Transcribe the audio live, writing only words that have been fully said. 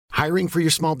Hiring for your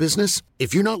small business?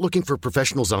 If you're not looking for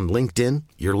professionals on LinkedIn,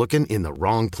 you're looking in the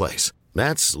wrong place.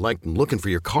 That's like looking for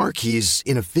your car keys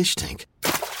in a fish tank.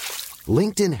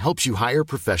 LinkedIn helps you hire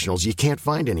professionals you can't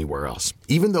find anywhere else,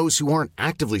 even those who aren't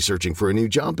actively searching for a new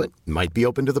job but might be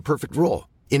open to the perfect role.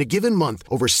 In a given month,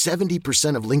 over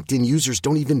 70% of LinkedIn users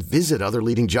don't even visit other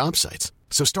leading job sites.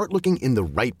 So start looking in the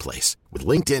right place. With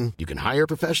LinkedIn, you can hire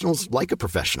professionals like a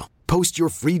professional. Post your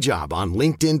free job on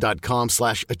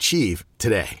linkedin.com/achieve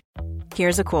today.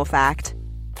 Here's a cool fact.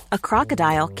 A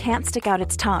crocodile can't stick out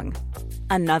its tongue.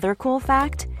 Another cool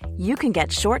fact, you can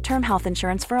get short-term health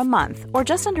insurance for a month or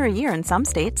just under a year in some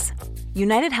states.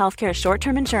 United Healthcare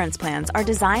short-term insurance plans are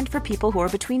designed for people who are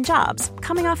between jobs,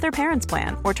 coming off their parents'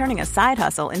 plan, or turning a side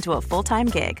hustle into a full-time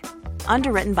gig.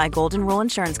 Underwritten by Golden Rule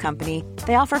Insurance Company,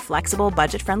 they offer flexible,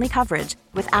 budget-friendly coverage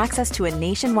with access to a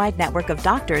nationwide network of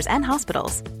doctors and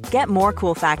hospitals. Get more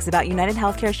cool facts about United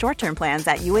Healthcare short-term plans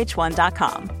at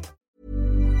uh1.com.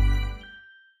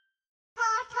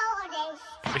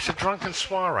 It's a drunken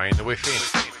soiree in the within.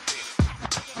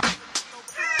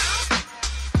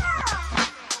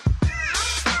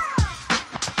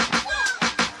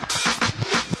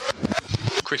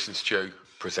 Chris and Stu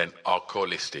present Hardcore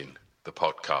Listing, the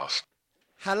podcast.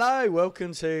 Hello,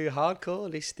 welcome to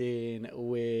Hardcore Listing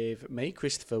with me,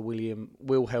 Christopher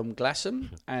Wilhelm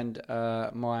Glassen, and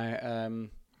my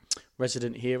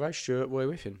resident hero, Stuart Roy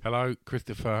Whiffin. Hello,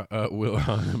 Christopher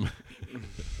Wilhelm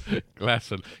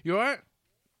Glassen. You all right?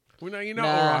 Well, no, you're not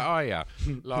all right, are you?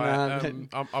 Like,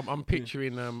 I'm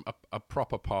picturing a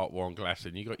proper part one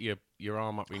Glassen. You got your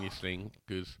arm up in your sling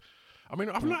because, I mean,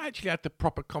 I've not actually had the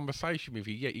proper conversation with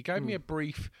you yet. You gave me a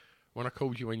brief when I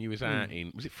called you when you was out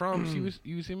in. Was it France? You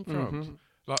was in France.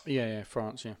 Like, yeah,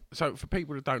 France. Yeah. So for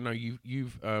people that don't know,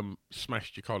 you've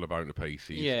smashed your collarbone to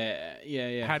pieces.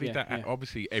 Yeah. How did that? Yeah.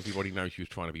 Obviously, everybody knows you was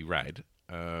trying to be rad.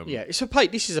 Yeah, this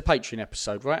is a Patreon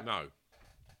episode, right? No,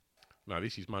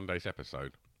 this is Monday's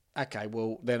episode. Okay,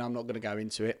 well then I'm not going to go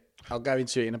into it. I'll go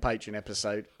into it in a Patreon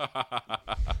episode.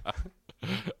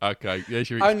 Okay,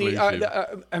 there's your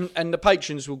exclusive. And the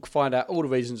patrons will find out all the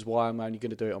reasons why I'm only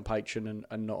going to do it on Patreon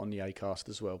and not on the Acast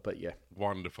as well. But yeah,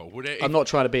 wonderful. Well, I'm not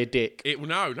trying to be a dick.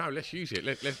 No, let's use it.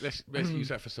 Let's use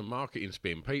that for some marketing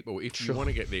spin. People, if you want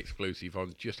to get the exclusive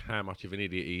on just how much of an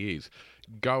idiot he is,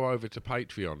 go over to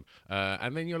Patreon,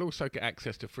 and then you'll also get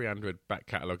access to 300 back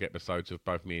catalogue episodes of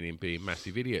both me and him being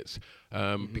massive idiots,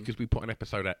 because we put an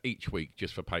episode out each week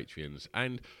just for Patreons,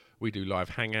 and we do live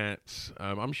hangouts.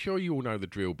 I'm sure you all know the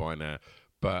drill by now,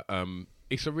 but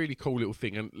it's a really cool little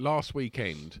thing. And last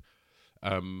weekend,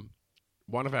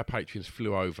 one of our patrons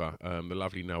flew over, the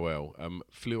lovely Noelle,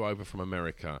 flew over from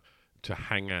America to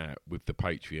hang out with the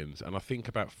Patreons. And I think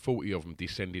about 40 of them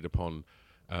descended upon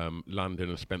London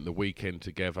and spent the weekend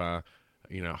together,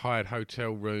 you know, hired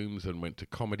hotel rooms and went to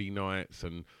comedy nights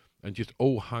and just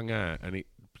all hung out. And it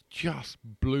just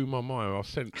blew my mind.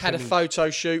 Had a photo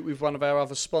shoot with one of our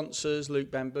other sponsors, Luke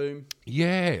Bamboom.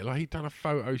 Yeah, like he'd done a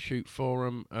photo shoot for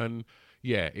him, and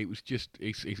yeah, it was just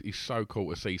it's so cool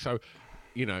to see. So,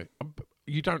 you know,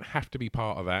 you don't have to be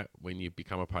part of that when you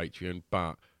become a Patreon,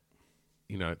 but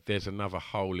you know, there's another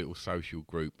whole little social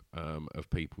group of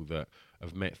people that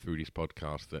have met through this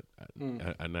podcast that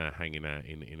are now hanging out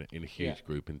in a huge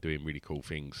group and doing really cool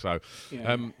things. So,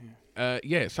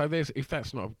 so there's, if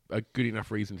that's not a good enough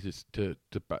reason to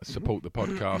support the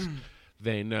podcast,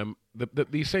 then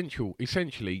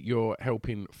essentially you're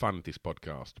helping fund this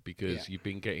podcast because you've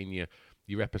been getting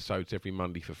your episodes every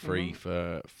Monday for free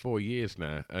for 4 years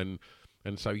now, and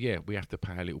so we have to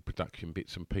pay a little production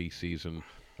bits and pieces and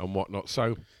whatnot.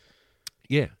 So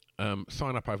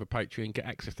sign up over Patreon, get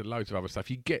access to loads of other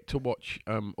stuff. You get to watch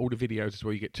all the videos as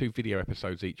well. You get 2 video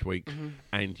episodes each week,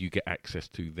 and you get access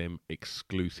to them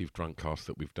exclusive drunk casts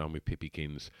that we've done with Pippi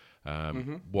Gins.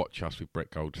 Watch us with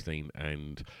Brett Goldstein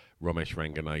and Ramesh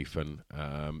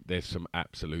Ranganathan. There's some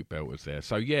absolute belters there.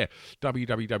 So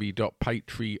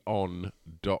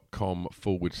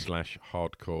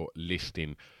www.patreon.com/hardcore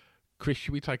listing. Chris,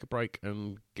 should we take a break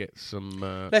and get some...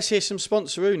 Let's hear some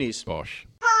sponsoroonies. Bosh.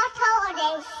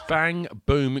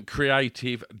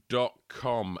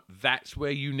 BangBoomCreative.com. That's where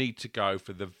you need to go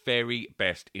for the very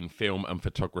best in film and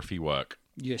photography work.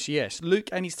 Yes. Luke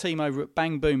and his team over at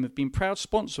Bang Boom have been proud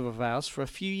sponsors of ours for a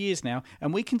few years now,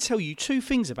 and we can tell you 2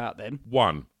 things about them.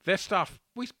 1, their stuff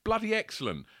is bloody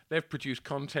excellent. They've produced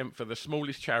content for the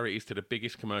smallest charities to the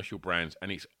biggest commercial brands,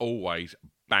 and it's always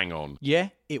bang on. Yeah,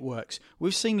 it works.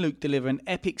 We've seen Luke deliver an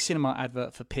epic cinema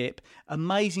advert for Pip,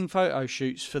 amazing photo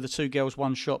shoots for the 2 Girls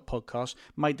One Shot podcast,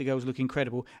 made the girls look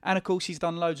incredible, and of course he's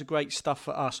done loads of great stuff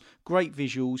for us, great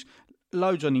visuals,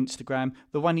 loads on Instagram.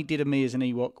 The one he did of me as an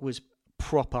Ewok was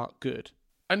proper good.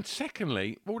 And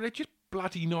secondly, well, they're just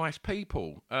bloody nice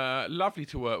people. Lovely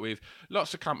to work with.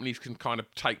 Lots of companies can kind of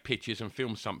take pictures and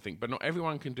film something, but not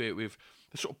everyone can do it with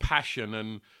the sort of passion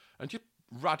and just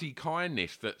ruddy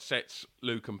kindness that sets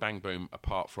Luke and Bang Boom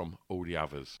apart from all the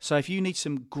others. So if you need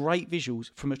some great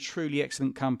visuals from a truly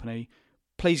excellent company,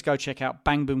 please go check out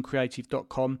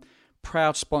bangboomcreative.com,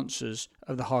 proud sponsors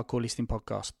of the Hardcore Listing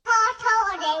Podcast.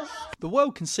 The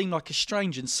world can seem like a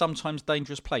strange and sometimes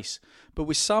dangerous place, but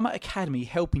with Sama Academy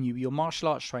helping you with your martial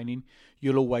arts training,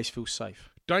 you'll always feel safe.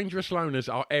 Dangerous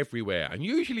loners are everywhere and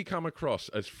usually come across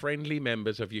as friendly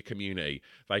members of your community.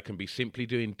 They can be simply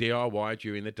doing DIY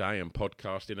during the day and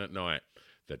podcasting at night.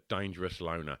 The dangerous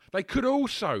loner. They could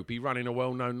also be running a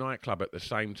well-known nightclub at the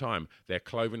same time. Their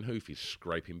cloven hoof is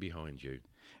scraping behind you.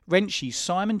 Wrenchy's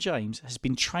Simon James has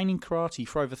been training karate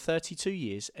for over 32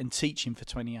 years and teaching for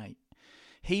 28.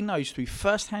 He knows through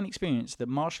first-hand experience that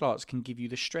martial arts can give you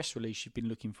the stress release you've been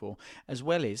looking for, as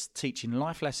well as teaching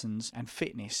life lessons and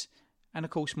fitness, and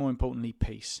of course, more importantly,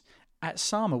 peace. At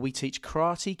Sama, we teach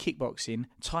karate, kickboxing,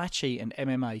 tai chi and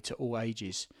MMA to all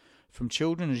ages, from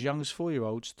children as young as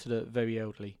 4-year-olds to the very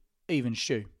elderly, even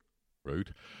Stu.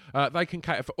 Rude. They can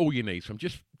cater for all your needs, from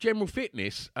just general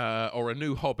fitness or a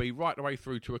new hobby right the way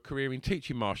through to a career in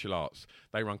teaching martial arts.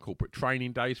 They run corporate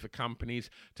training days for companies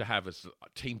to have as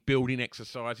team building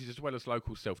exercises as well as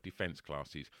local self-defence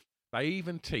classes. They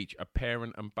even teach a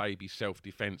parent and baby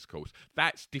self-defence course.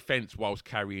 That's defence whilst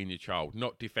carrying your child,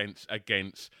 not defence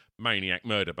against maniac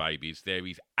murder babies. There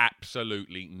is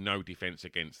absolutely no defence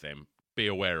against them. Be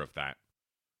aware of that.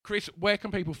 Chris, where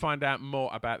can people find out more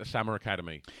about the Sama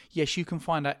Academy? Yes, you can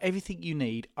find out everything you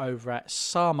need over at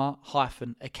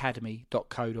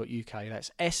sama-academy.co.uk.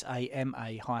 That's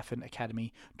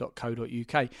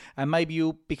sama-academy.co.uk. And maybe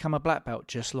you'll become a black belt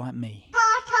just like me.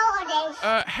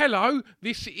 Hello,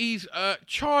 this is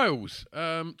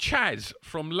Chaz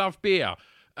from Love Beer.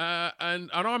 And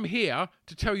I'm here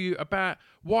to tell you about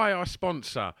why I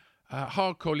sponsor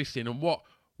Hardcore Listing and what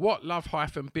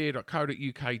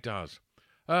love-beer.co.uk does.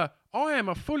 I am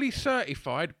a fully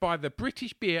certified by the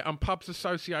British Beer and Pubs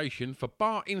Association for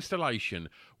bar installation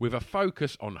with a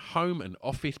focus on home and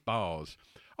office bars.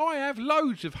 I have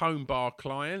loads of home bar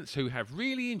clients who have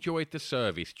really enjoyed the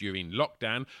service during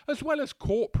lockdown, as well as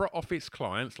corporate office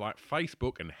clients like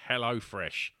Facebook and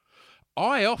HelloFresh.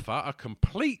 I offer a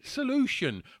complete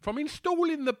solution from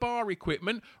installing the bar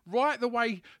equipment right the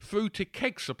way through to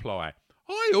keg supply.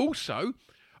 I also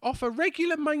offer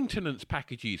regular maintenance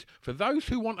packages for those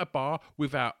who want a bar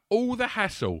without all the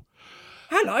hassle.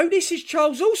 Hello, this is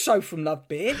Charles, also from Love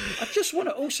Beer. I just want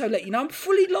to also let you know I'm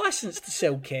fully licensed to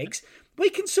sell kegs. We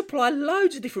can supply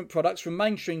loads of different products from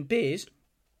mainstream beers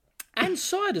and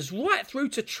ciders right through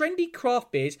to trendy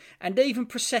craft beers and even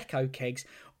Prosecco kegs,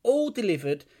 all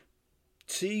delivered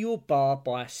to your bar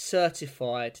by a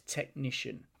certified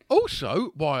technician.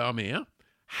 Also, while I'm here,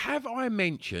 have I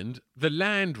mentioned the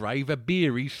Land Rover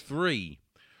Beeries 3,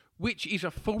 which is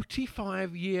a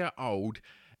 45-year-old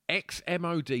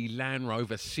ex-MOD Land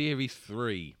Rover Series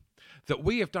 3 that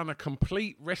we have done a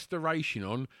complete restoration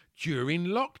on during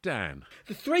lockdown.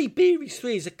 The 3 Beeries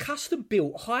 3 is a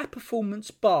custom-built high-performance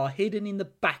bar hidden in the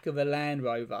back of a Land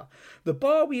Rover. The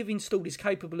bar we have installed is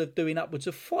capable of doing upwards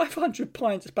of 500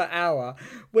 pints per hour.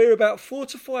 We're about 4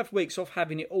 to 5 weeks off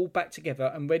having it all back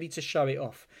together and ready to show it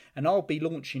off. And I'll be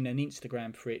launching an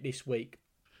Instagram for it this week.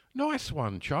 Nice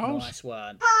one, Charles. Nice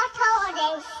one.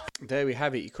 There we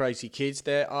have it, you crazy kids.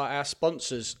 There are our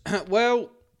sponsors.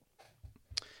 Well,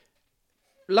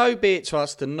 low be it to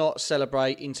us to not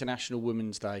celebrate International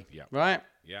Women's Day, right?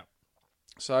 Yeah.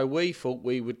 So we thought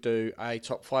we would do a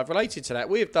top 5 related to that.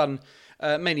 We have done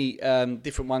many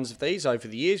different ones of these over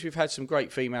the years. We've had some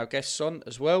great female guests on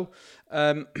as well.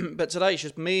 But today it's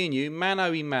just me and you,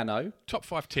 mano y mano. Top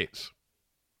 5 tits.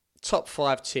 Top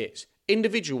 5 tits.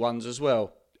 Individual ones as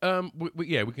well. We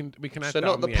can add So that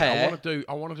not on the the end. pair.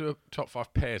 I want to do a top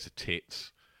 5 pairs of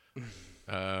tits.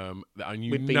 And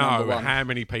you We'd be number know one. how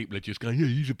many people are just going, yeah,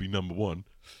 you should be number one.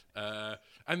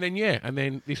 And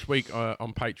then this week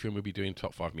on Patreon we'll be doing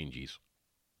top 5 mingies.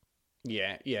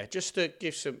 Yeah. Just to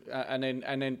give some, and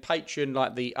then Patreon,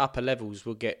 like the upper levels,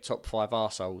 will get top 5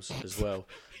 arseholes as well,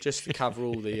 just to cover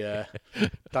all the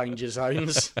danger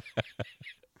zones.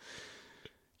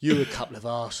 You're a couple of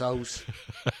arseholes,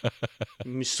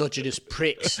 misogynist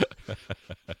pricks.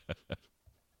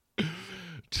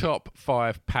 Top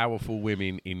 5 powerful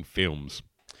women in films.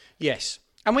 Yes.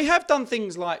 And we have done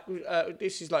things like,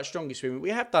 this is like strongest women. We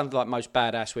have done like most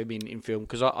badass women in film,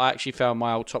 because I actually found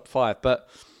my old top 5. But,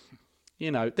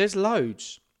 you know, there's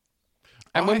loads.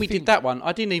 And when we did that one,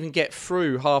 I didn't even get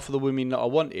through half of the women that I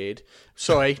wanted.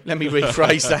 Sorry, let me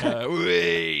rephrase that.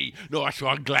 Whee! Nice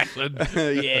one,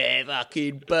 Glasson. Yeah,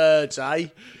 fucking birds, eh?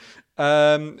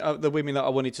 The women that I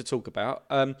wanted to talk about.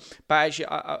 But actually,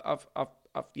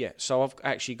 so I've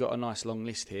actually got a nice long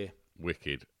list here.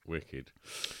 Wicked.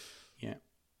 Yeah.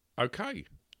 Okay,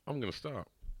 I'm going to start.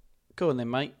 Go on then,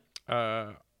 mate.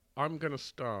 I'm going to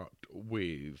start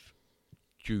with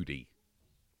Judy.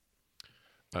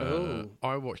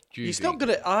 I watched Judy. It's not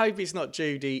gonna. I hope it's not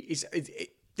Judy.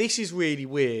 This is really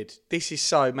weird. This is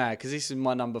so mad because this is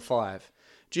my number 5.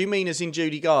 Do you mean as in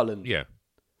Judy Garland? Yeah.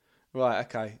 Right.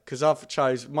 Okay. Because I've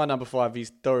chose my number 5 is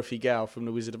Dorothy Gale from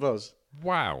The Wizard of Oz.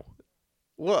 Wow.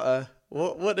 What are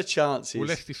the chances? Well,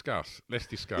 let's discuss.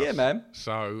 Yeah, man.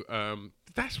 So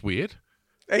that's weird.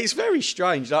 It's very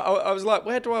strange. I was like,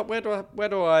 where do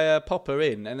I pop her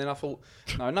in? And then I thought,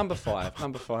 no, number 5.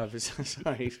 Number 5 is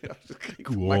sorry.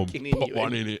 Go on, pop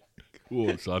one in it. Go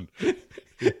on, son.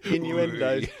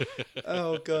 Innuendo.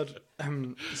 Oh God.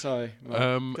 Sorry.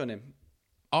 Right, go on in.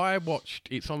 I watched.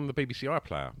 It's on the BBC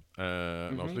iPlayer,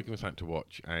 and I was looking for something to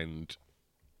watch, and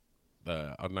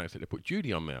I noticed that they put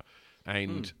Judy on there,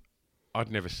 and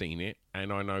I'd never seen it,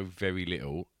 and I know very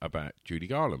little about Judy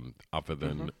Garland other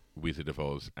than Wizard of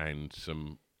Oz and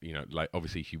some, like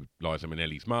obviously she was Liza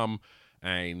Minnelli's mum,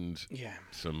 and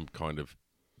some kind of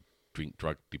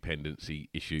drug dependency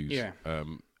issues. Yeah.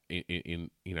 In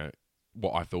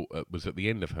what I thought was at the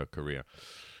end of her career.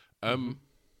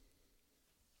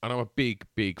 And I'm a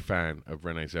big fan of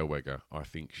Renee Zellweger. I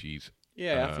think she's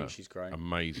I think she's great,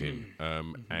 amazing.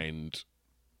 And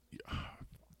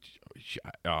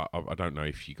I don't know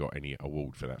if she got any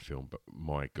award for that film, but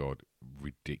my God,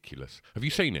 ridiculous. Have you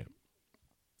seen it?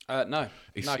 No,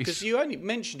 because you only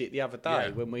mentioned it the other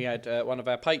day when we had one of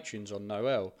our patrons on,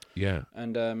 Noel. Yeah,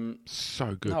 and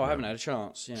so good. No, I haven't had a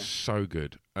chance. Yeah, so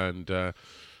good, and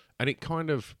it kind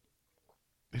of.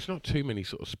 There's not too many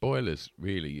sort of spoilers,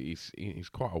 really. It's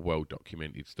quite a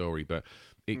well-documented story, but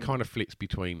it kind of flips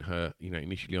between her,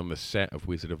 initially on the set of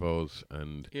Wizard of Oz,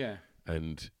 and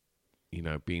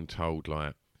being told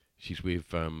like she's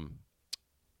with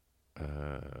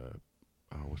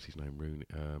what's his name,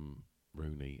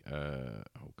 Rooney.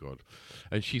 Oh God,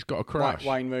 and she's got a crush.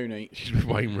 Wayne Rooney. She's with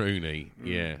Wayne Rooney.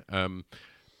 Yeah.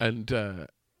 And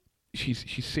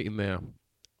she's sitting there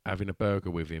having a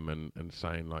burger with him and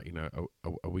saying like,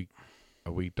 are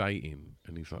we dating?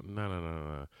 And he's like,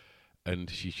 no.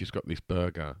 And she's just got this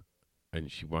burger,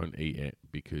 and she won't eat it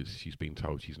because she's been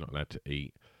told she's not allowed to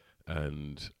eat,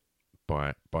 and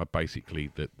by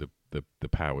basically the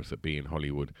powers that be in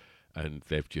Hollywood, and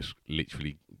they've just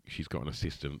literally, she's got an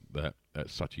assistant that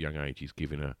at such a young age is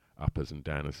giving her uppers and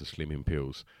downers to slimming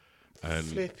pills. And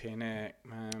flipping heck,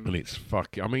 man. And it's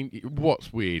fucking. I mean,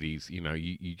 what's weird is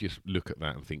you just look at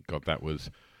that and think, God, that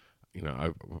was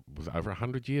was it over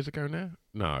 100 years ago now?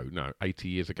 No, 80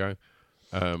 years ago.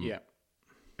 Yeah.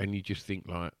 And you just think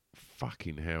like,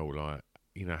 fucking hell, like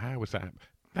how was that?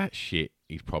 That shit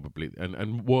is probably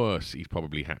and worse is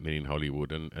probably happening in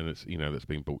Hollywood, and it's that's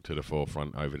been brought to the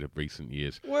forefront over the recent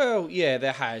years. Well, yeah,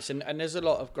 there has, and there's a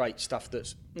lot of great stuff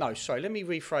let me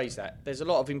rephrase that. There's a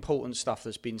lot of important stuff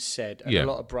that's been said, and a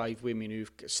lot of brave women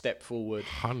who've stepped forward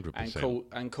 100%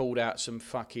 and called out some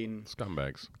fucking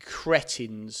scumbags,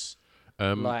 cretins,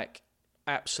 like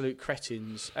absolute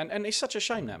cretins, and it's such a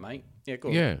shame that, mate. Yeah, go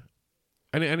on. Yeah,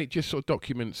 and it just sort of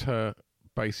documents her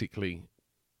basically.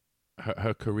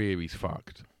 Her career is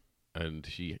fucked, and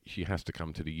she has to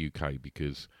come to the UK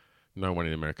because no one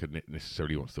in America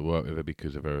necessarily wants to work with her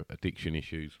because of her addiction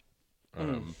issues.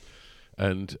 And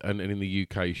in the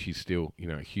UK she's still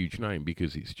a huge name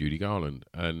because it's Judy Garland,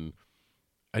 and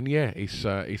yeah, it's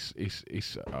a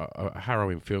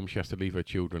harrowing film. She has to leave her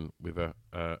children with her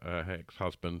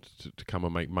ex-husband to come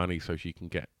and make money so she can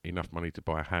get enough money to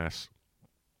buy a house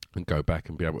and go back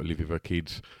and be able to live with her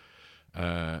kids,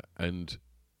 and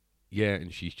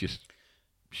she's just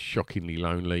shockingly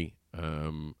lonely,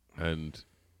 and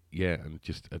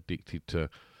just addicted to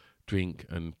drink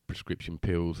and prescription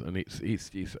pills, and it's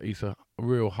a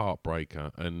real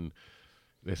heartbreaker. And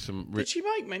there's some. Did she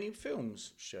make many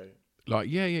films? Show like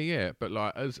yeah, but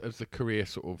like as the career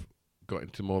sort of got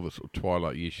into more of the sort of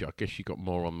twilight years, I guess she got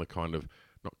more on the kind of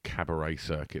not cabaret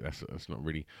circuit. That's not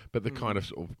really, but the kind of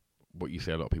sort of. What you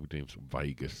see a lot of people doing, sort of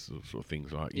Vegas sort of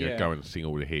things, like go and sing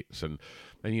all the hits, and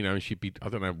and she'd be, I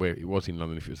don't know where it was in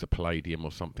London, if it was the Palladium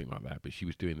or something like that, but she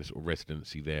was doing this sort of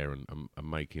residency there and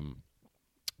making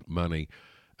money,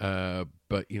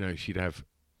 but she'd have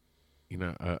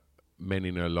men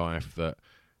in her life that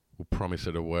will promise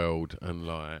her the world, and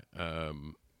like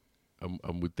and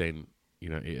would then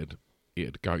it'd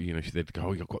it'd go, they'd go,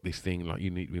 oh, you've got this thing, like, you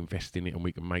need to invest in it and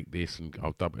we can make this, and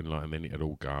I'll double it, and then it'd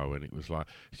all go, and it was like,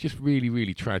 it's just really,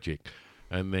 really tragic.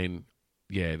 And then,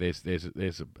 yeah, there's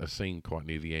a scene quite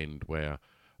near the end where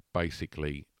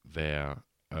basically they're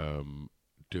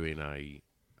doing a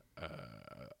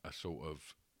sort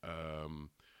of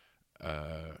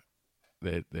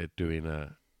they're doing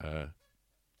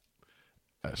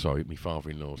sorry, my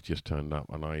father-in-law's just turned up,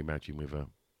 and I imagine with a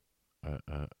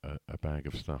bag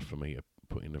of stuff for me to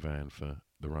put in the van for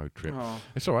the road trip. Oh.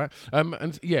 It's all right.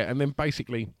 And then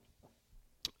basically,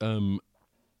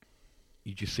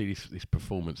 you just see this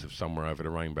performance of Somewhere Over the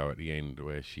Rainbow at the end,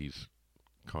 where she's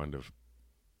kind of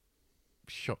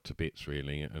shot to bits,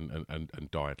 really, and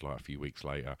died like a few weeks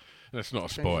later. And that's not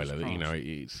a spoiler,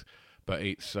 but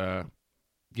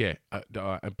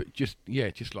just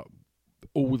like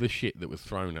all the shit that was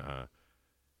thrown at her,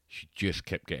 she just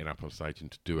kept getting up on stage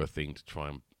and to do her thing, to try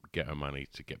and get her money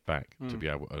to get back, to be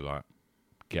able to like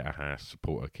get a house,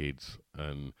 support her kids,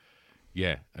 and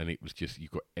it was just,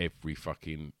 you've got every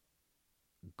fucking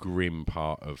grim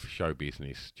part of show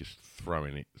business just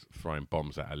throwing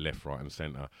bombs at her left, right, and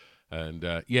centre, and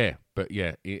it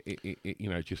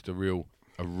just a real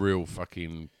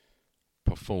fucking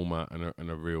performer and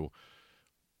a real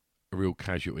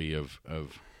casualty of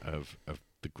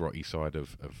the grotty side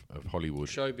of Hollywood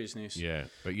show business. Yeah,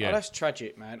 but that's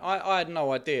tragic, man. I had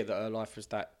no idea that her life was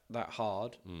that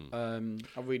hard. I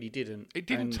really didn't. It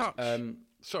didn't touch.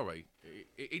 Sorry,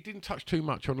 it didn't touch too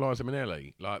much on Liza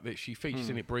Minnelli. Like that, she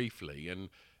features in it briefly, and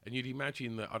you'd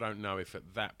imagine that, I don't know if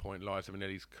at that point Liza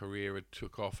Minnelli's career had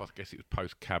took off. I guess it was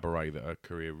post Cabaret that her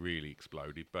career really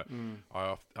exploded. But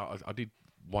I did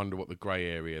wonder what the grey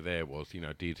area there was.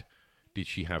 Did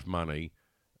she have money?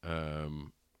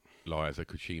 Liza,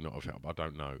 could she not have helped? I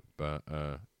don't know, but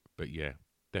yeah,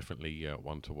 definitely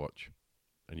one to watch,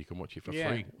 and you can watch it for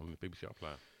free on the BBC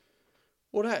iPlayer.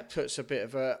 Well, that puts a bit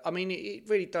of a... I mean, it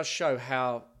really does show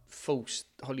how false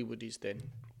Hollywood is then.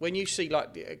 When you see,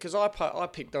 like... Because I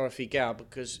picked Dorothy Gale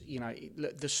because,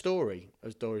 the story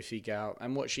of Dorothy Gale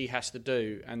and what she has to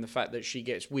do, and the fact that she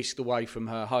gets whisked away from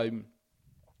her home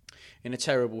in a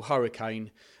terrible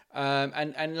hurricane,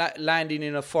 and landing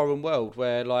in a foreign world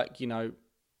where, like,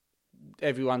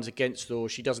 everyone's against her, or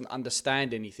she doesn't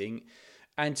understand anything.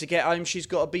 And to get home, she's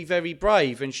got to be very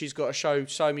brave, and she's got to show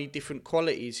so many different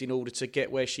qualities in order to get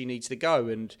where she needs to go.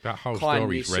 And that whole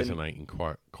story is resonating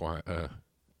quite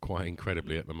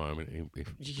incredibly at the moment.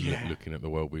 If looking at the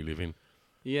world we live in,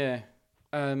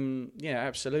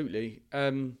 absolutely.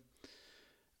 And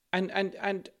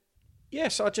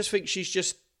yes, I just think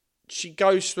she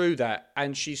goes through that,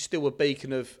 and she's still a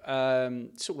beacon of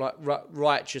sort of like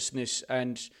righteousness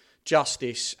and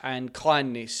justice and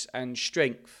kindness and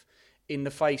strength in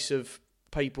the face of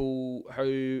people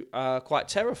who are quite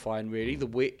terrifying, really. The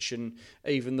witch and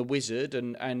even the wizard,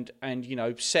 and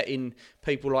setting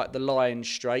people like the Lion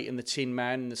straight, and the Tin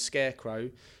Man and the Scarecrow.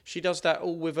 She does that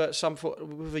all with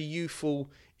a youthful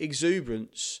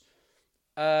exuberance.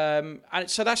 And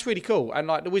so that's really cool. And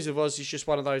like The Wizard of Oz is just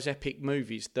one of those epic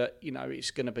movies that,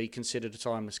 it's going to be considered a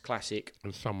timeless classic.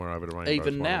 And Somewhere Over the Rainbow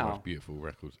even is one now. of the most beautiful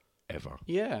records ever.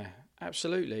 Yeah,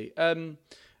 absolutely.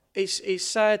 It's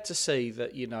sad to see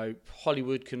that,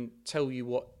 Hollywood can tell you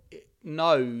what it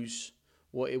knows,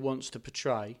 what it wants to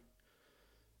portray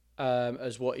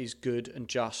as what is good and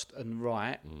just and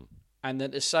right. And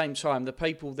at the same time, the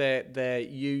people they're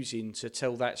using to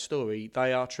tell that story,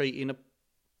 they are treating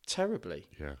terribly.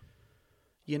 Yeah.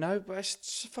 But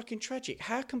it's fucking tragic.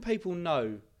 How can people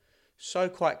know so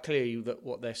quite clearly that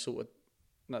what they're sort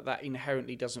of, that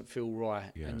inherently doesn't feel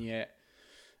right, and yet...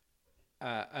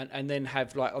 and then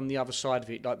have, like, on the other side of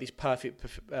it, like, this perfect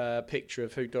picture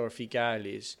of who Dorothy Gale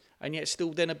is, and yet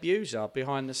still then abuse her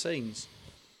behind the scenes.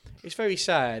 It's very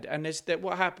sad. And there's that.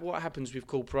 What happens with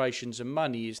corporations and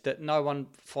money is that no one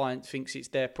thinks it's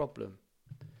their problem.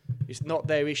 It's not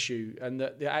their issue, and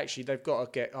that actually they've got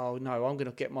to get. Oh no, I'm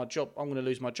going to get my job. I'm going to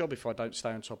lose my job if I don't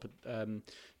stay on top of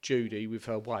Judy with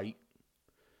her weight,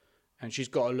 and she's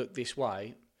got to look this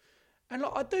way. And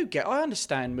like, I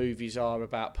understand movies are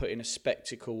about putting a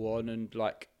spectacle on and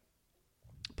like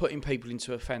putting people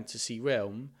into a fantasy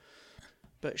realm,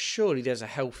 but surely there's a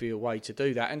healthier way to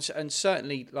do that. And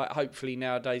certainly, like, hopefully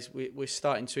nowadays we're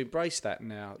starting to embrace that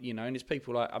now, And there's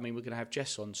people like, we're going to have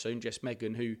Jess on soon, Jess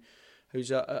Megan,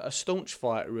 who's a staunch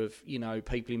fighter of,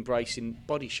 people embracing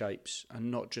body shapes and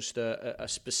not just a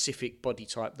specific body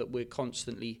type that we're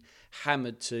constantly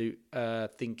hammered to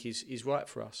think is right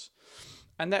for us.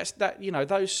 And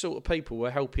those sort of people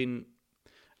were helping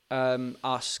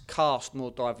us cast more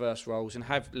diverse roles and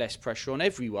have less pressure on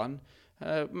everyone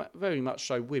very much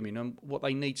so women and what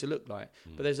they need to look like.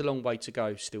 But there's a long way to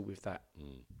go still with that.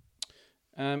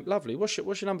 Lovely. What's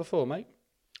your number 4, mate?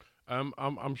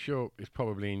 I'm sure it's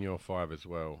probably in your 5 as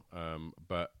well.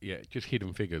 But yeah, just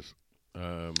Hidden Figures.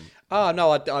 No,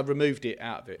 I removed it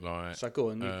out of it. Like, so go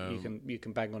on, you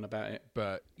can bang on about it.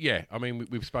 But yeah, I mean,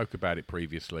 we've spoke about it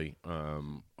previously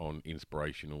on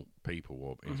inspirational people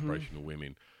or inspirational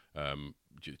women,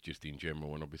 just in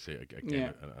general, and obviously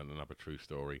again another true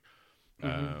story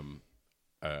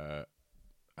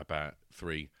about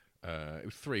 3. It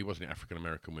was 3, wasn't it? African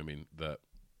American women that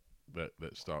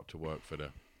start to work for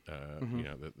the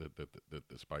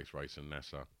the space race and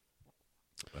NASA.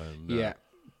 And,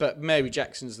 but Mary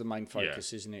Jackson's the main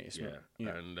focus, isn't it?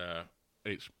 And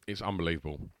it's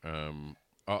unbelievable.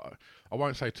 I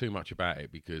won't say too much about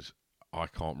it because I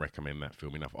can't recommend that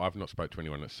film enough. I've not spoke to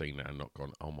anyone that's seen that and not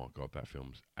gone, oh my God, that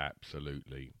film's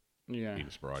absolutely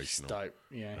inspirational.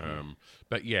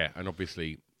 But yeah, and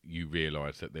obviously you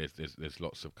realise that there's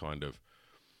lots of kind of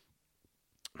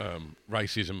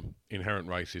racism, inherent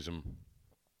racism,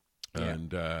 and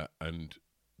the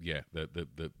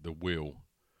will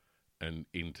and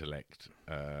intellect,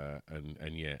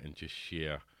 and just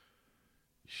sheer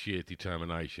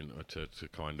determination to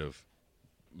kind of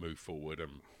move forward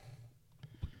and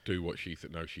do what she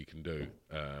knows she can do.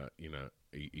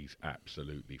 He's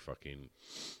absolutely fucking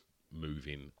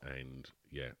moving and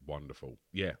wonderful.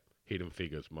 Yeah, Hidden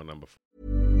Figures, my number 4.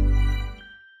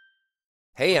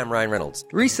 Hey, I'm Ryan Reynolds.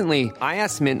 Recently, I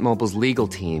asked Mint Mobile's legal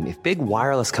team if big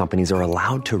wireless companies are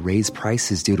allowed to raise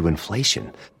prices due to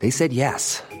inflation. They said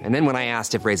yes. And then when I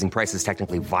asked if raising prices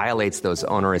technically violates those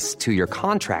onerous 2-year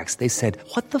contracts, they said,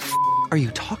 what the f*** are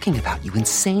you talking about, you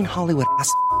insane Hollywood ass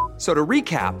f- So to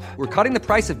recap, we're cutting the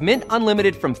price of Mint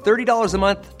Unlimited from $30 a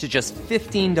month to just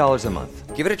 $15 a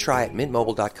month. Give it a try at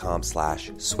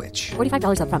mintmobile.com/switch.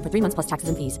 $45 up front for 3 months plus taxes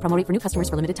and fees. Promo rate for new customers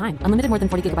for limited time. Unlimited more than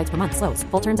 40 gigabytes per month. Slows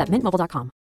full terms at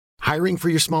mintmobile.com. Hiring for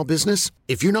your small business?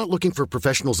 If you're not looking for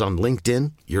professionals on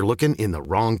LinkedIn, you're looking in the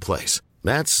wrong place.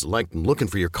 That's like looking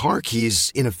for your car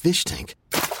keys in a fish tank.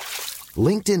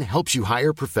 LinkedIn helps you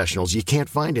hire professionals you can't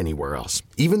find anywhere else,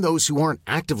 even those who aren't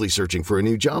actively searching for a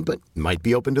new job but might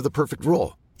be open to the perfect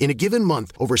role. In a given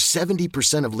month, over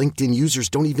 70% of LinkedIn users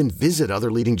don't even visit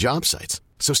other leading job sites.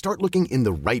 So start looking in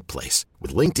the right place.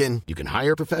 With LinkedIn, you can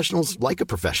hire professionals like a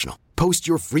professional. Post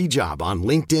your free job on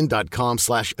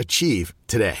linkedin.com/achieve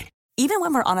today. Even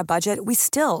when we're on a budget, we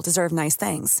still deserve nice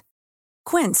things.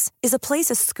 Quince is a place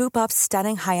to scoop up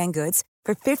stunning high-end goods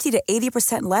for 50 to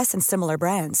 80% less than similar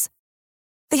brands.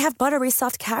 They have buttery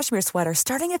soft cashmere sweaters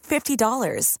starting at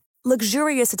 $50,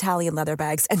 luxurious Italian leather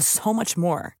bags, and so much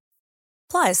more.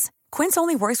 Plus, Quince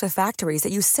only works with factories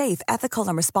that use safe, ethical,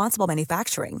 and responsible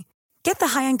manufacturing. Get the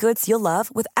high-end goods you'll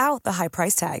love without the high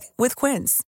price tag with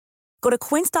Quince. Go to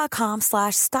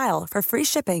quince.com/style for free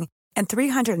shipping and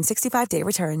 365-day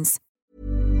returns.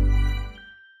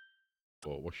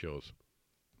 What's yours?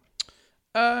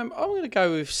 I'm going to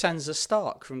go with Sansa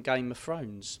Stark from Game of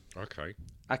Thrones. Okay,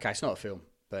 it's not a film,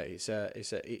 but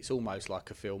it's almost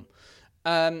like a film.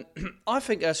 I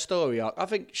think her story arc, I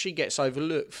think she gets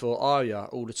overlooked for Arya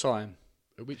all the time.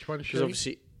 Which one is she?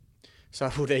 Obviously,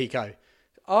 so well, there you go.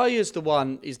 Arya's the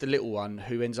little one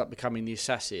who ends up becoming the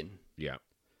assassin. Yeah.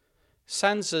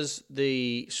 Sansa's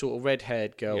the sort of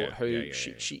red-haired girl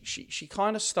she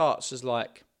kind of starts as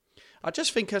like, I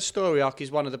just think her story arc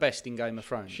is one of the best in Game of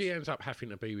Thrones. She ends up having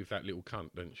to be with that little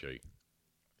cunt, doesn't she?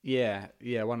 Yeah,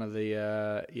 one of the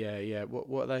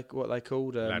what are they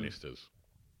called? Lannisters.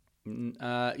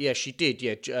 Yeah, she did.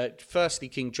 Yeah, firstly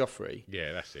King Joffrey.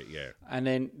 Yeah, that's it. Yeah, and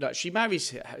then she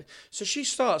marries. So she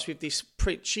starts with this.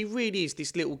 She really is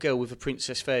this little girl with a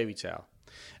princess fairy tale,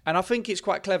 and I think it's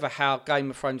quite clever how Game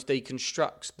of Thrones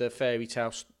deconstructs the fairy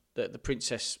tale, the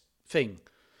princess thing.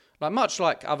 Like much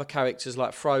like other characters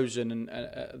like Frozen, and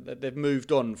they've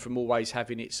moved on from always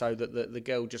having it so that the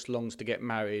girl just longs to get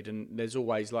married, and there's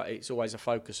always it's always a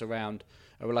focus around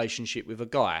a relationship with a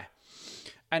guy.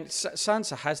 And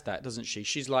Sansa has that, doesn't she?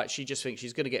 She's like, she just thinks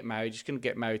she's going to get married. She's going to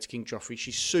get married to King Joffrey.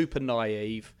 She's super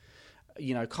naive,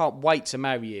 can't wait to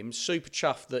marry him. Super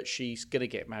chuffed that she's going to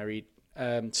get married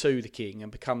to the king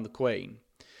and become the queen.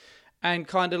 And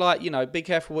kind of like, be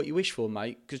careful what you wish for,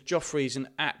 mate, because Joffrey is an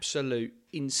absolute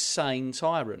insane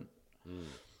tyrant. Mm.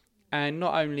 And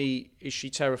not only is she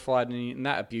terrified in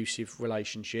that abusive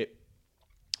relationship,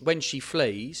 when she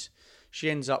flees, she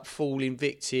ends up falling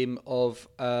victim of...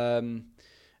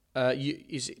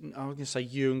 is it? I was going to say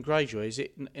Euron Greyjoy. Is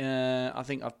it? I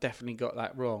think I've definitely got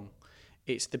that wrong.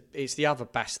 It's the other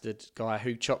bastard guy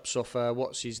who chops off.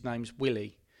 What's his name's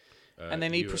Willie. And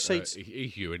then he proceeds.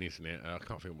 He's Ewan, isn't it? I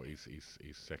can't think what his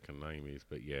second name is,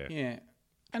 but yeah. Yeah.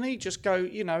 And he just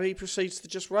he proceeds to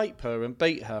just rape her and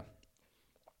beat her.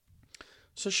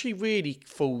 So she really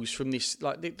falls from this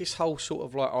whole sort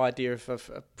of like idea of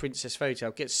a princess fairy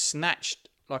tale, gets snatched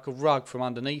like a rug from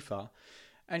underneath her.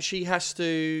 And she has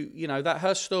to, that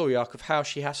her story arc of how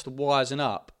she has to wisen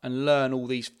up and learn all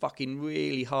these fucking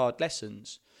really hard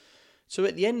lessons. So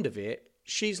at the end of it,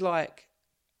 she's out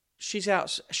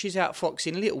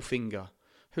foxing Littlefinger,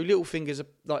 who Littlefinger's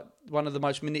like one of the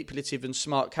most manipulative and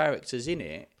smart characters in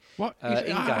it. What? In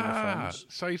Game of Thrones.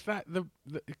 So is that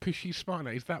because she's smart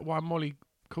now, is that why Molly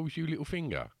calls you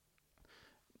Littlefinger?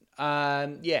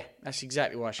 Yeah, that's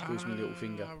exactly why she calls me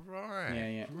Littlefinger.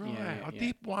 Right. Yeah. I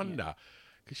did wonder.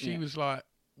 Because she was like,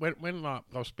 when like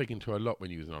I was speaking to her a lot when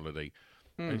you was on holiday,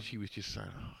 and she was just saying,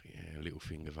 "Oh yeah,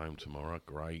 Littlefinger's home tomorrow,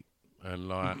 great,"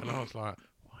 and I was like,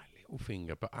 "Why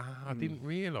Littlefinger?" But I didn't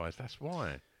realise that's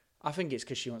why. I think it's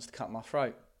because she wants to cut my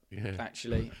throat. Yeah,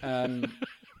 actually. And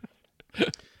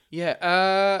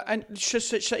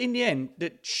so in the end,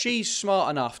 that she's smart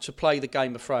enough to play the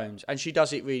Game of Thrones, and she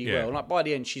does it really well. Like by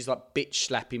the end, she's like bitch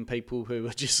slapping people who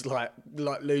are just like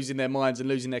losing their minds and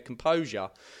losing their composure.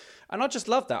 And I just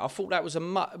love that. I thought that was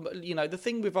the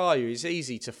thing with Arya is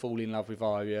easy to fall in love with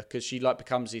Arya because she like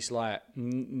becomes this like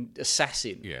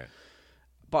assassin. Yeah.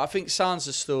 But I think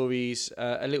Sansa's story is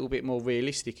a little bit more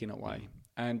realistic in a way,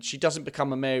 and she doesn't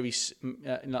become a Mary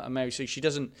Sue. She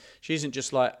isn't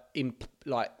just like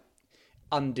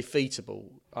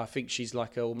undefeatable. I think she's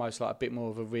like almost like a bit more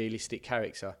of a realistic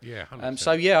character. Yeah. 100%.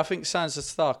 So yeah, I think Sansa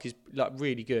Stark is like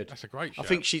really good. That's a great show. I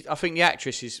think the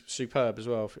actress is superb as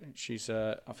well.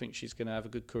 I think she's going to have a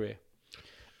good career,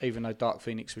 even though Dark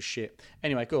Phoenix was shit.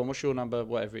 Anyway, go on. What's your number?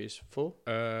 Whatever it is, 4,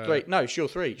 3. No, it's your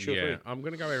 3. Yeah, I'm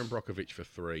going to go Erin Brockovich for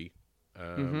 3.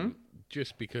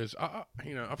 Just because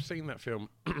I've seen that film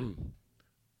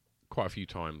quite a few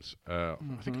times. I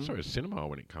think I saw it at cinema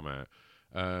when it came out.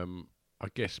 I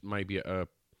guess maybe at a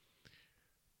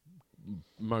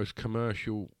most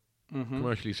commercially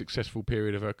successful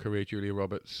period of her career, Julia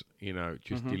Roberts,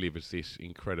 delivers this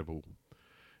incredible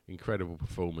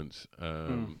performance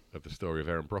of the story of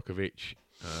Erin Brockovich.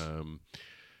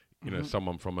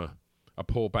 Someone from a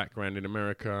poor background in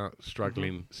America,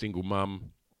 struggling single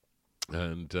mum,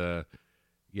 and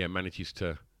manages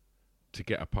to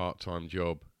get a part-time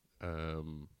job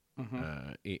in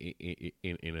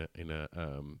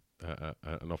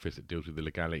an office that deals with the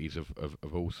legalities of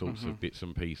all sorts of bits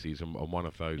and pieces, and one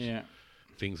of those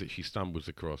things that she stumbles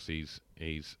across is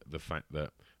the fact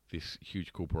that this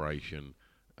huge corporation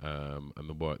and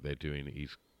the work they're doing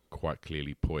is quite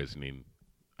clearly poisoning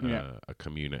a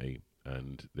community,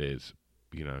 and there's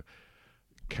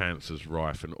cancer's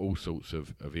rife and all sorts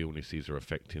of illnesses are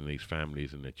affecting these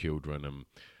families and their children,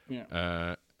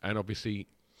 and obviously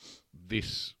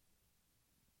this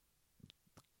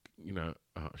I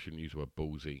shouldn't use the word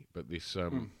ballsy, but this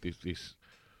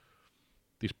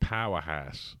this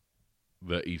powerhouse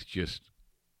that is just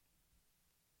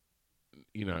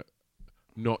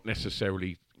not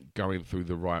necessarily going through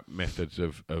the right methods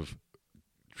of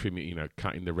trimming,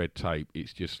 cutting the red tape.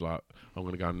 It's just like, I'm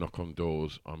going to go and knock on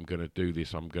doors. I'm going to do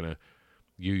this. I'm going to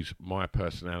use my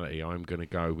personality. I'm going to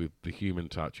go with the human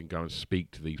touch and go and speak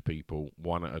to these people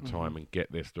one at a time and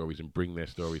get their stories and bring their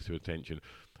stories to attention.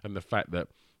 And the fact that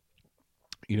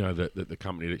that the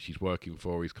company that she's working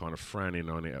for is kind of frowning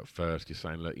on it at first, is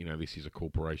saying, look, this is a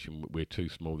corporation. We're too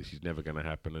small. This is never going to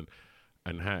happen.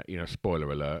 And how,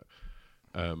 spoiler alert,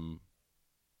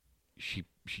 she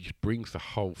just brings the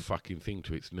whole fucking thing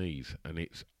to its knees, and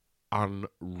it's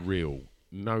unreal.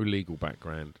 No legal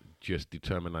background, just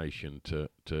determination to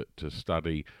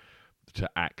study, to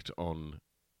act on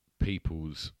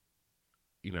people's,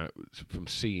 from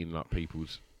seeing like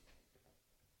people's,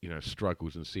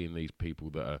 struggles, and seeing these people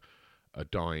that are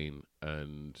dying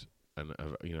and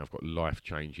have got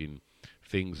life-changing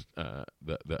things that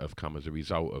have come as a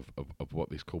result of what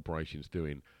this corporation's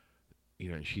doing.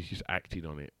 She's just acting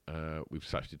on it with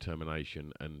such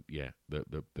determination, and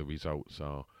the results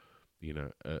are,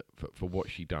 for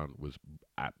what she done was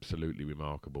absolutely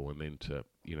remarkable, and then to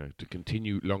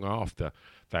continue long after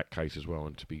that case as well,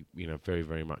 and to be very,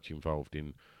 very much involved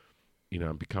in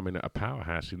becoming a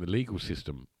powerhouse in the legal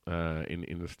system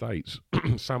in the States.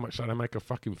 So much so they make a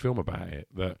fucking film about it.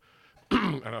 That,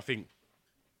 and I think,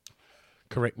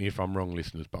 correct me if I'm wrong,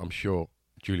 listeners, but I'm sure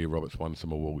Julia Roberts won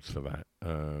some awards for that.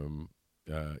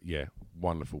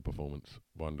 Wonderful performance,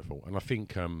 wonderful. And I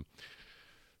think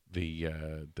the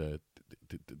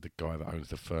guy that owns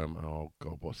the firm, oh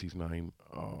God, what's his name?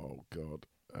 Oh God,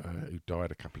 who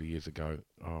died a couple of years ago.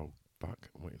 Oh, fuck,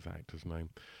 what is that actor's name?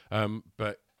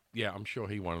 But yeah, I'm sure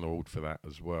he won an award for that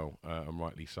as well, and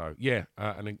rightly so. Yeah,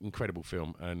 an incredible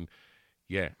film, and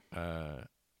yeah,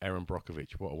 Erin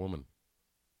Brockovich, what a woman.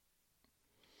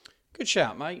 Good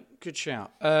shout, mate. Good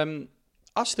shout.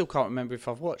 I still can't remember if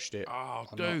I've watched it. Oh,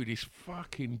 dude, it's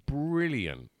fucking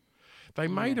brilliant. They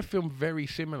made a film very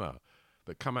similar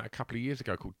that came out a couple of years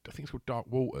ago called, I think it's called Dark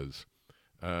Waters.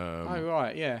 Oh,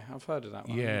 right, yeah, I've heard of that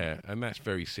one. Yeah, and that's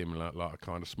very similar, like a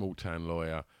kind of small town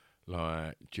lawyer,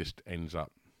 like just ends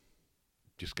up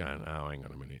just going, oh, hang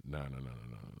on a minute, no,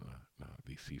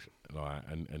 this is like,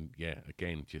 and yeah,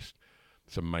 again, just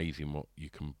it's amazing what you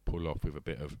can pull off with a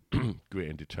bit of grit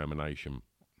and determination,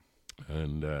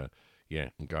 and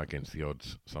and go against the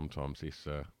odds. Sometimes it's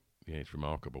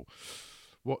remarkable.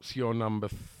 What's your number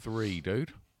 3,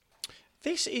 dude?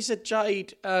 This is a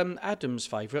Jade Adams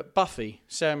favourite, Buffy.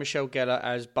 Sarah Michelle Gellar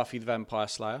as Buffy the Vampire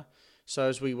Slayer. So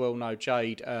as we well know,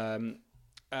 Jade,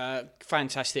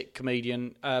 fantastic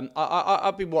comedian.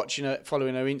 I've been watching her,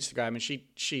 following her Instagram, and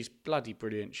she's bloody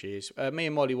brilliant, she is. Me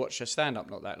and Molly watched her stand-up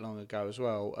not that long ago as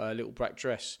well, Little Black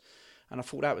Dress, and I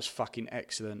thought that was fucking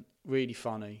excellent, really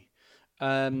funny.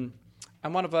 And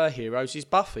one of her heroes is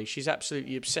Buffy. She's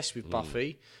absolutely obsessed with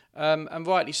Buffy, and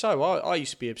rightly so. I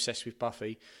used to be obsessed with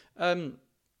Buffy.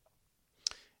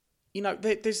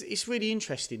 It's really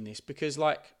interesting, this, because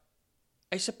like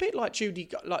it's a bit like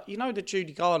the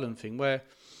Judy Garland thing where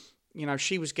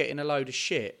she was getting a load of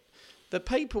shit.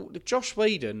 Joss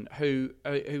Whedon, who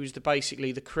was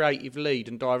basically the creative lead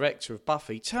and director of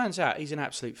Buffy, turns out he's an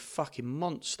absolute fucking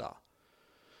monster.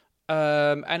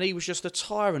 And he was just a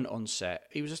tyrant on set.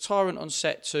 He was a tyrant on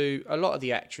set to a lot of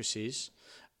the actresses.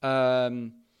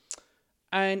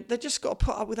 And they just got to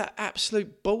put up with that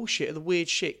absolute bullshit of the weird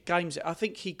shit games. I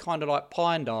think he kind of like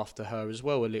pined after her as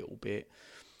well a little bit.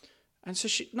 And so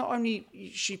she's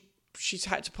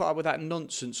had to put up with that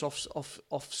nonsense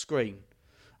off screen.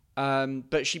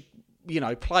 But she,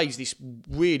 plays this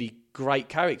really great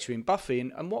character in Buffy.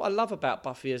 And what I love about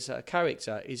Buffy as a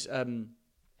character is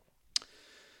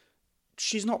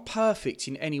she's not perfect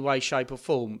in any way, shape or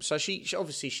form. So she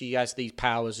obviously has these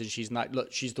powers, and she's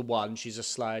the one. She's a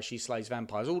slayer. She slays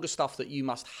vampires. All the stuff that you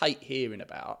must hate hearing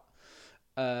about.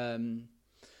 But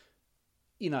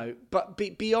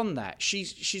beyond that,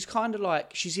 she's kind of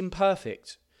like, she's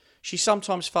imperfect. She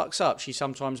sometimes fucks up. She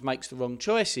sometimes makes the wrong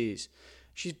choices.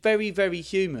 She's very, very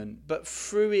human. But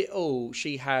through it all,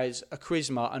 she has a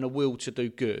charisma and a will to do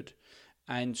good.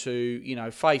 And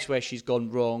to, face where she's gone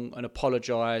wrong and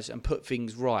apologise and put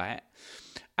things right.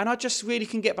 And I just really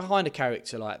can get behind a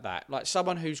character like that. Like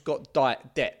someone who's got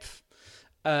depth.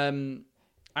 And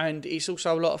it's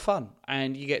also a lot of fun.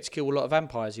 And you get to kill a lot of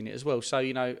vampires in it as well. So,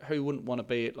 who wouldn't want to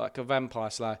be like a vampire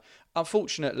slayer?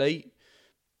 Unfortunately,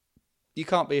 you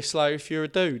can't be a slayer if you're a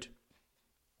dude.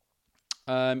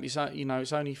 It's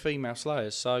only female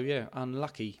slayers. So, yeah,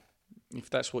 unlucky. If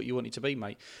that's what you want it to be,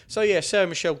 mate. So, yeah, Sarah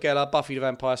Michelle Gellar, Buffy the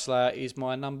Vampire Slayer, is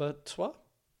my number 12,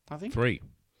 I think. 3.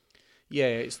 Yeah,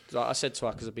 it's like I said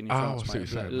 12 because I've been in France,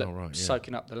 mate.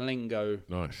 Soaking up the lingo.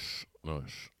 Nice.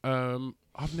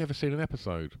 I've never seen an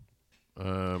episode.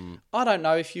 I don't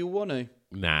know if you want to.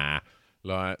 Nah.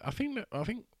 Like, I think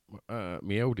my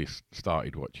eldest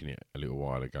started watching it a little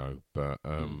while ago. But,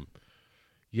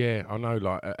 yeah, I know,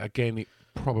 like, again, it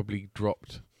probably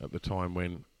dropped at the time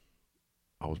when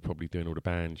I was probably doing all the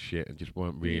band shit and just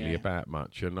weren't really about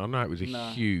much. And I know it was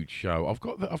a huge show. I've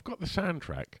got the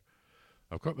soundtrack.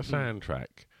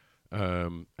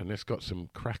 And it's got some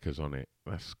crackers on it.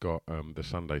 That's got the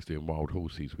Sundays doing Wild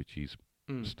Horses, which is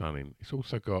stunning. It's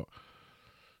also got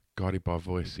Guided by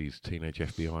Voices, Teenage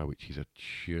FBI, which is a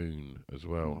tune as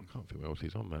well. I can't think what else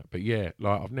is on that. But yeah,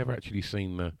 like I've never actually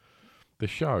seen the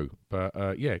show.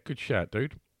 But yeah, good shout,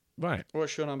 dude. Right.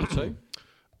 What's your number 2?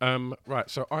 Right,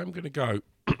 so I'm going to go...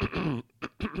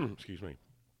 excuse me.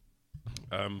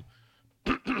 And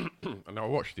I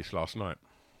watched this last night.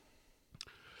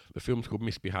 The film's called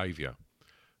Misbehaviour.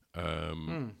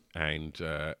 And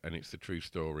it's the true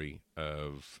story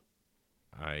of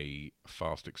a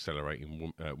fast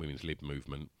accelerating women's lib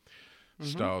movement.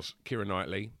 Stars Keira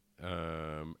Knightley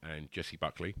and Jessie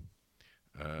Buckley.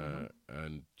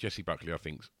 And Jessie Buckley, I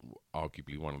think, is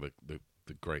arguably one of the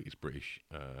greatest British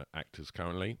actors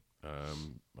currently.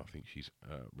 I think she's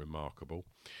remarkable.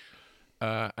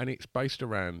 And it's based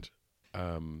around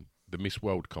the Miss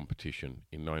World competition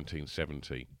in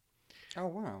 1970. Oh,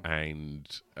 wow. And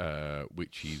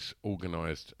which is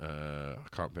organised, I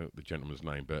can't remember the gentleman's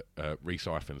name, but Rhys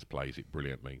Ifans plays it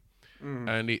brilliantly.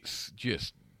 And it's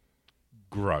just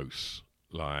gross.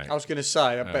 Like, I was going to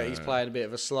say, I bet he's playing a bit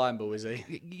of a slime ball, is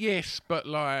he? Yes, but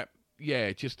like,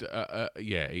 yeah, just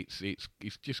yeah,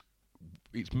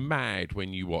 it's mad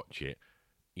when you watch it.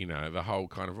 You know, the whole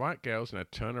kind of right, girls, now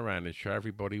turn around and show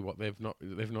everybody what they've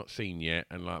not seen yet,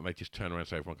 and like they just turn around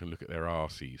so everyone can look at their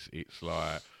arses. It's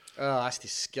like, oh, that's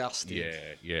disgusting.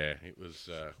 Yeah, it was,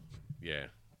 yeah.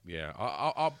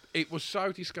 It was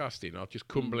so disgusting. I just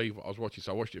couldn't believe what I was watching.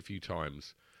 So I watched it a few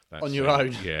times. On your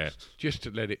own, yeah, just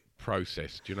to let it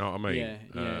process. Do you know what I mean?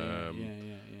 Yeah.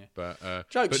 But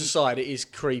jokes aside, it is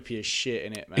creepy as shit,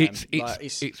 in it, man.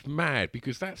 It's mad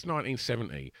because that's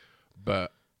 1970,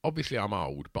 but obviously I'm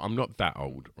old, but I'm not that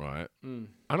old, right? And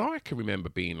I can remember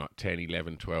being like 10,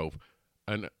 11, 12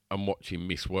 and watching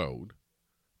Miss World.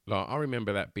 Like, I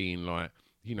remember that being like,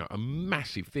 you know, a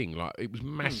massive thing. Like, it was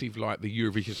massive, like the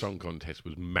Eurovision Song Contest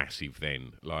was massive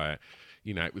then. Like,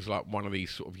 you know, it was like one of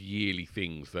these sort of yearly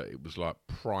things that it was like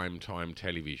prime time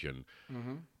television.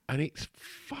 And it's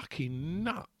fucking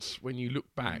nuts when you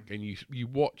look back and you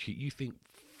watch it, you think,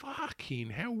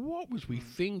 fucking hell, what was we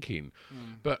thinking?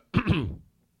 But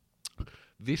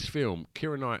this film,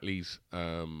 Keira Knightley's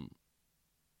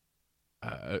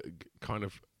kind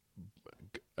of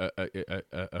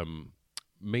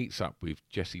meets up with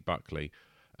Jessie Buckley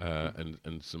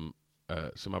and some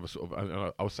other sort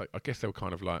of, I guess they were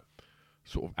kind of like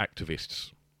sort of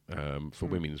activists for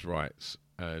women's rights,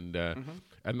 and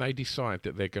they decide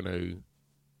that they're going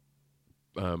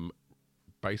to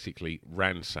basically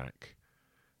ransack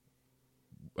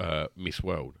Miss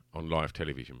World on live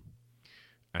television.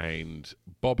 And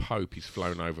Bob Hope is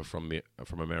flown over from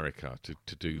America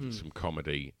to do some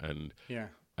comedy, and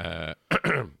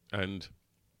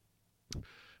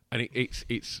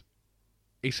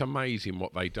it's amazing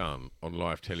what they done on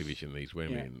live television. These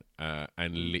women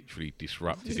and literally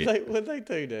disrupted it. What they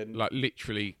do then? Like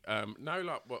literally,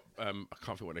 like what I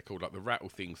can't think what they're called. Like the rattle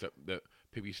things that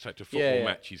people used to take to football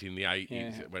matches in the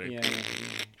 80s.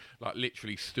 Like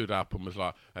literally stood up and was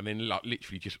like, and then like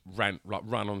literally just run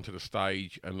onto the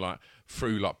stage and like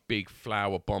threw like big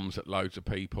flower bombs at loads of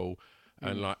people,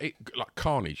 and like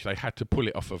carnage. They had to pull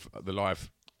it off of the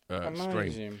live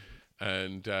stream,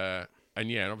 and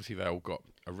obviously they all got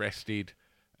arrested,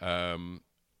 and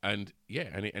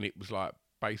it was like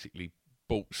basically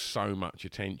brought so much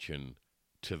attention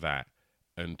to that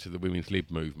and to the women's lib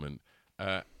movement.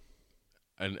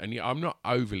 And I'm not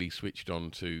overly switched on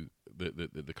to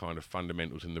the kind of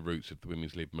fundamentals and the roots of the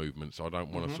women's lib movement, so I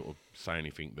don't want to sort of say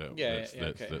anything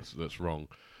that's wrong.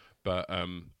 But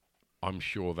I'm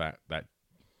sure that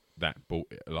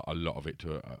brought a lot of it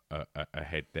to a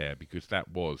head there, because that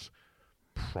was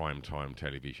prime time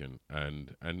television,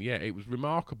 and it was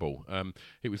remarkable.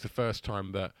 It was the first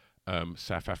time that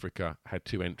South Africa had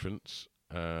two entries.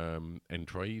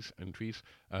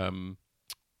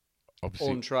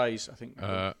 Obviously, entrees, I think.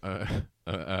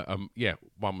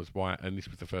 one was white, and this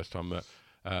was the first time that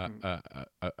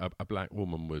a black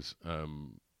woman was,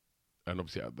 and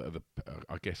obviously,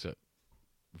 I guess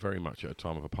very much at a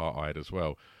time of apartheid as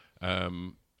well,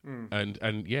 and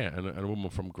a woman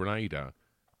from Grenada,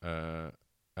 a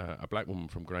black woman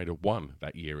from Grenada won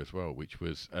that year as well, which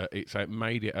was it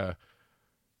made it a,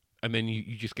 and then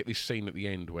you just get this scene at the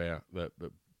end where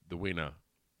the winner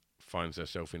finds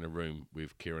herself in a room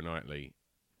with Keira Knightley,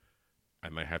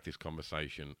 and they have this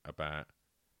conversation about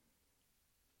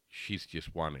she's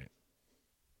just won it.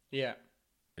 Yeah.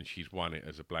 And she's won it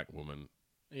as a black woman.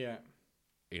 Yeah.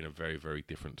 In a very, very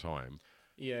different time.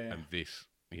 Yeah. And this,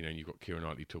 and you've got Keira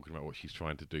Knightley talking about what she's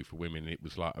trying to do for women. It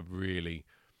was like it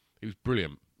was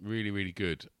brilliant. Really, really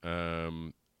good.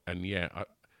 Do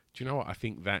you know what? I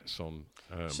think that's on...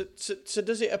 So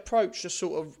does it approach the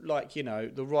sort of, like,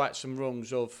 the rights and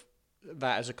wrongs of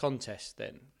that as a contest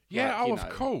then? Yeah, of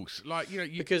course. Like,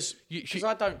 because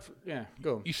I don't... Yeah,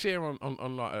 go on. You see her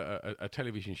on like a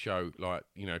television show, like,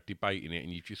 debating it,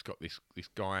 and you've just got this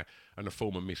guy and a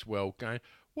former Miss World going,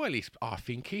 well, I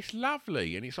think it's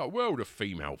lovely. And it's like, well, the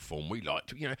female form, we like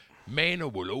to,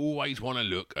 men will always want to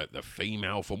look at the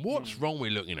female form. What's wrong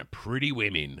with looking at pretty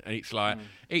women? And it's like,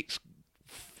 it's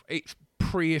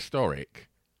prehistoric,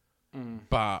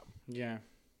 but I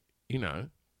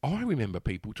remember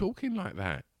people talking like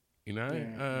that,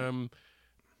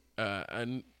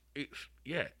 and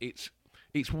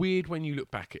it's weird when you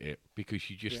look back at it, because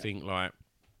you just think like,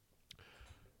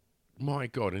 my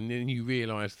God, and then you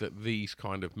realise that these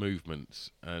kind of movements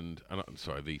and I'm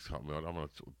sorry, these kind of, I don't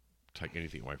want to sort of take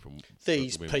anything away from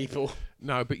these people.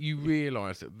 No, but you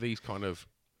realise that these kind of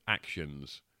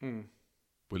actions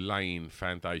were laying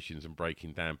foundations and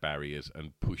breaking down barriers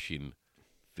and pushing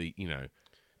the,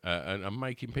 and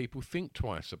making people think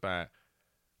twice about,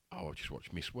 I'll just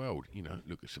watch Miss World,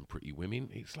 look at some pretty women.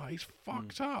 It's like, it's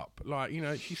fucked up. Like,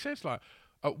 she says like,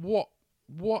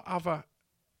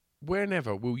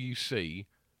 whenever will you see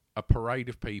a parade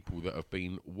of people that have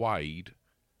been weighed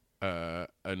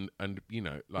and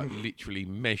like literally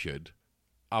measured,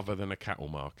 other than a cattle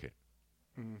market,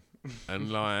 and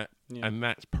and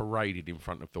that's paraded in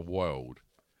front of the world.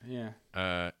 Yeah,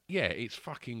 it's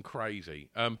fucking crazy.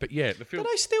 But yeah, the film. Do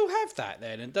they still have that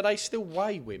then? And do they still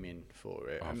weigh women for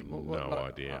it? I've no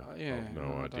idea.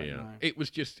 No idea. It was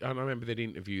just, and I remember they'd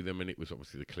interview them, and it was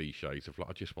obviously the cliches of like,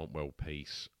 I just want world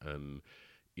peace, and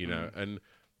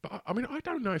but I mean, I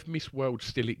don't know if Miss World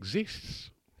still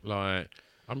exists. Like,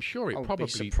 I'm sure it probably.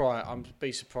 I'd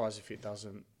be surprised if it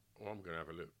doesn't. Well, I'm going to have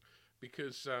a look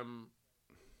because,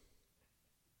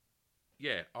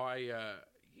 you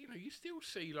still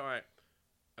see like,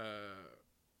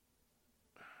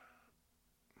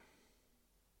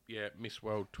 Miss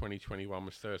World 2021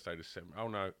 was Thursday the 7th. Oh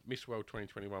no, Miss World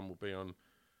 2021 will be on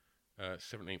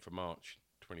 17th of March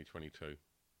 2022.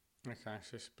 Okay,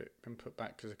 so it's been put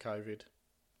back because of COVID.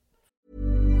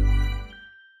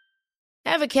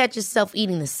 Ever catch yourself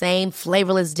eating the same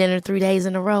flavorless dinner 3 days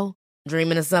in a row?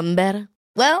 Dreaming of something better?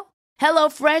 Well,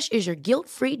 HelloFresh is your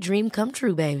guilt-free dream come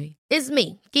true, baby. It's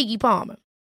me, Keke Palmer.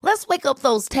 Let's wake up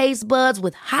those taste buds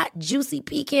with hot, juicy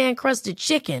pecan-crusted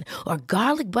chicken or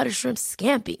garlic butter shrimp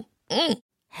scampi.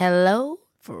 Hello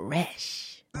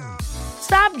Fresh.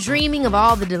 Stop dreaming of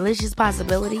all the delicious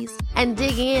possibilities and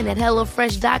dig in at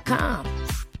HelloFresh.com.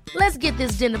 Let's get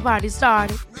this dinner party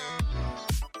started.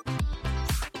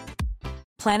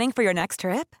 Planning for your next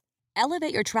trip?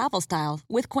 Elevate your travel style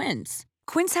with Quince.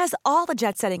 Quince has all the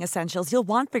jet-setting essentials you'll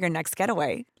want for your next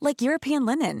getaway, like European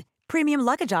linen, premium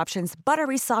luggage options,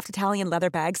 buttery soft Italian leather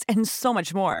bags, and so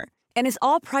much more. And is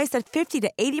all priced at 50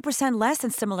 to 80% less than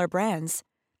similar brands.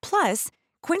 Plus,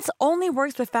 Quince only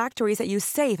works with factories that use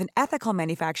safe and ethical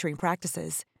manufacturing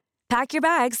practices. Pack your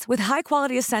bags with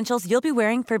high-quality essentials you'll be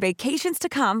wearing for vacations to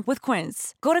come with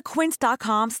Quince. Go to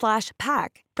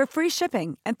quince.com/pack for free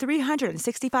shipping and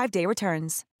 365-day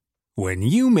returns. When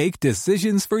you make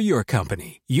decisions for your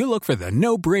company, you look for the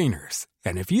no-brainers.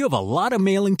 And if you have a lot of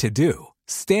mailing to do,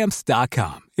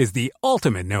 Stamps.com is the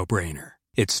ultimate no-brainer.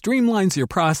 It streamlines your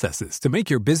processes to make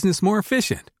your business more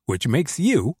efficient, which makes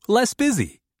you less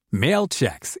busy. Mail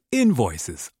checks,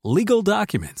 invoices, legal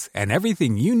documents, and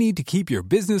everything you need to keep your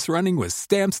business running with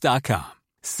Stamps.com.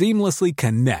 Seamlessly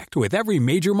connect with every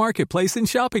major marketplace and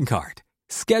shopping cart.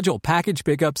 Schedule package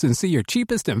pickups and see your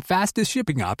cheapest and fastest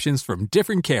shipping options from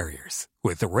different carriers,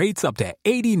 with rates up to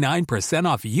 89%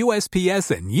 off USPS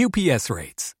and UPS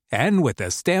rates. And with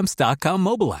the Stamps.com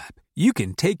mobile app, you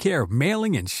can take care of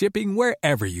mailing and shipping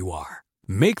wherever you are.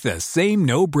 Make the same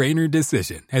no-brainer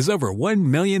decision as over 1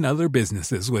 million other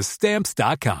businesses with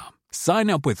Stamps.com. Sign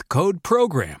up with code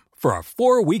PROGRAM for a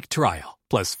 4-week trial,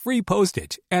 plus free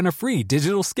postage and a free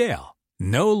digital scale.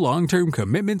 No long-term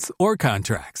commitments or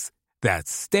contracts. That's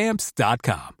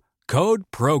Stamps.com. Code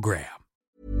PROGRAM.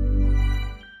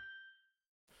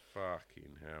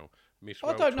 Fucking hell. Miss I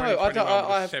World don't know.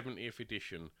 I have 70th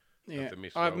edition of the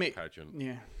Miss World pageant.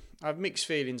 Yeah, I have mixed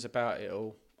feelings about it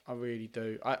all. I really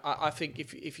do. I think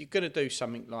if you're going to do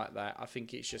something like that, I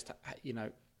think it's just, I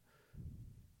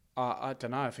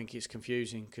don't know. I think it's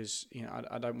confusing because,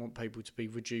 I don't want people to be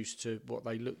reduced to what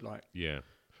they look like. Yeah.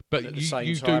 But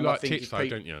you do like tits though,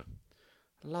 don't you?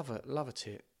 Love a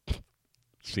tit.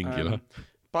 Singular.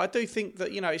 But I do think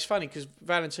that, it's funny because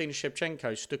Valentina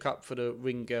Shevchenko stuck up for the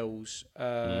ring girls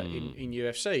in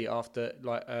UFC after,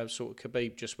 sort of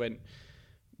Khabib just went,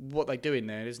 what they doing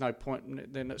there? There's no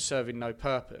point. They're not serving no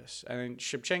purpose. And then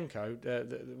Shevchenko,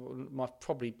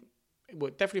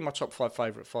 definitely my top 5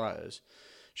 favourite fighters,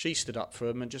 she stood up for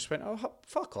them and just went, "Oh,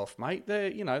 fuck off, mate.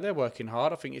 They're working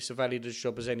hard. I think it's a valid as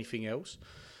job as anything else."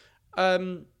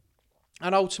 And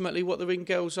ultimately, what the ring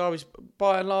girls are is,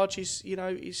 by and large, is had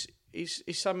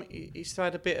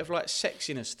a bit of like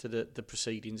sexiness to the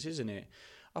proceedings, isn't it?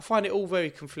 I find it all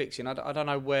very conflicting. I don't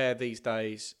know where these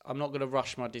days. I'm not going to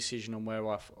rush my decision on where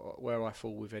I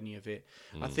fall with any of it.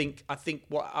 I think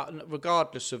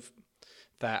regardless of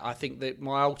that, I think that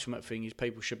my ultimate thing is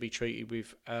people should be treated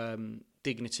with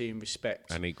dignity and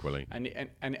respect, and equally,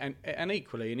 and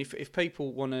equally. And if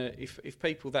people want to, if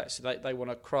people they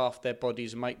want to craft their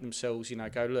bodies and make themselves,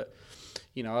 go look.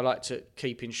 I like to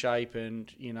keep in shape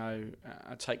and, I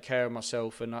take care of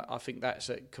myself. And I think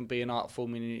can be an art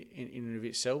form in and of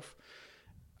itself.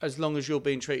 As long as you're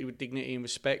being treated with dignity and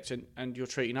respect and you're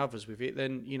treating others with it,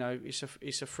 then,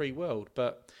 it's a free world.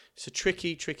 But it's a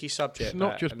tricky subject. It's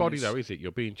not just body though, is it?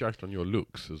 You're being judged on your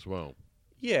looks as well.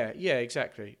 Yeah,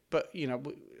 exactly. But,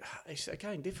 it's,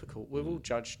 again, difficult. We're all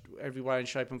judged every way in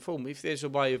shape and form. If there's a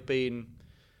way of being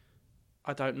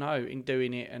I don't know, in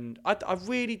doing it, and I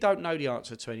really don't know the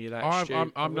answer to any of that.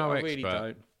 I'm no expert, really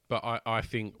don't. But I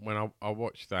think when I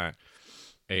watched that,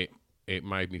 it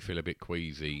made me feel a bit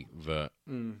queasy that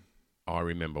I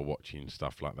remember watching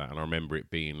stuff like that, and I remember it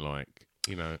being like,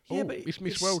 it's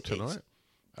Miss World tonight.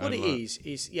 What it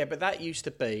is but that used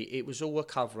to be, it was all a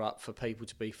cover up for people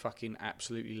to be fucking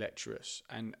absolutely lecherous,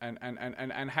 and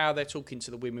how they're talking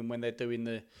to the women when they're doing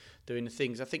the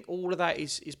things. I think all of that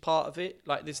is part of it.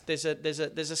 Like there's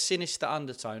a sinister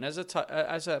undertone as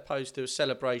opposed to a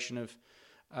celebration of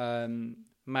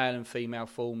male and female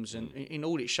forms, and in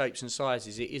all its shapes and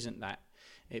sizes. It isn't that.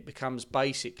 It becomes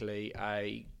basically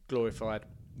a glorified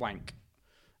wank,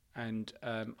 and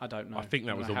I don't know. I think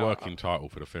that was the working title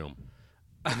for the film.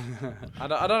 I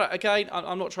don't know. Again,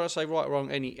 I'm not trying to say right or wrong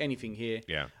anything here.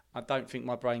 Yeah. I don't think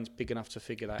my brain's big enough to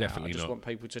figure that Definitely out. I just not. want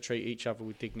people to treat each other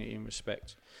with dignity and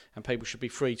respect, and people should be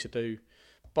free to do,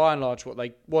 by and large, what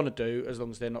they want to do, as long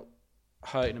as they're not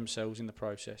hurting themselves in the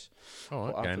process.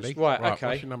 All right, Gandhi. Right, okay.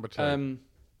 What's your number 2?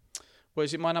 Well,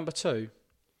 is it my number 2?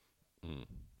 I'm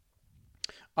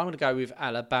going to go with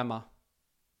Alabama.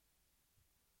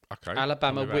 Okay.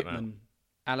 Alabama Whitman.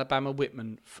 Alabama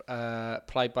Whitman,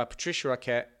 played by Patricia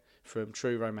Arquette from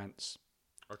True Romance.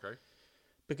 Okay.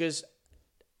 Because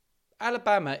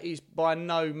Alabama is by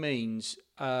no means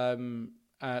the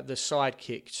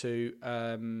sidekick to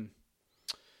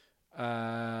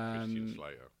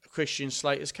Christian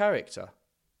Slater's character.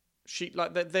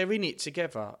 They're in it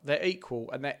together. They're equal,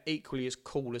 and they're equally as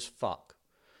cool as fuck.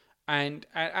 And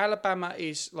Alabama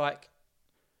is like.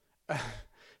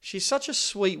 She's such a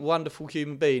sweet, wonderful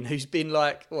human being who's been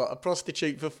like a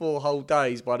prostitute for 4 whole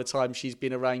days by the time she's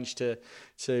been arranged to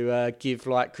give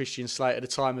like Christian Slater the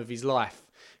time of his life,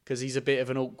 because he's a bit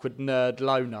of an awkward nerd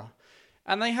loner,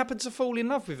 and they happen to fall in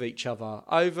love with each other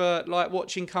over like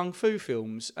watching kung fu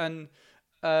films, and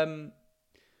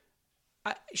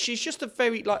she's just a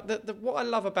very like what I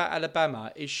love about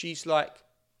Alabama is she's like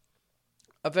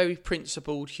a very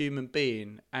principled human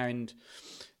being, and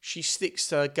she sticks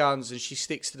to her guns, and she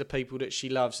sticks to the people that she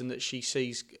loves and that she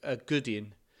sees a good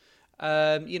in.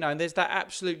 And there's that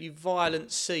absolutely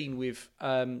violent scene with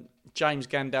James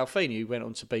Gandolfini, who went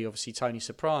on to be obviously Tony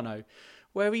Soprano,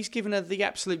 where he's given her the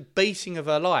absolute beating of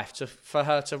her life for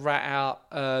her to rat out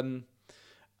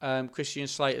Christian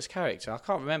Slater's character. I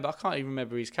can't even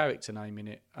remember his character name in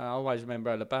it. I always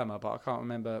remember Alabama, but I can't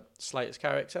remember Slater's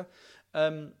character.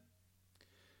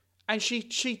 And she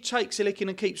takes a licking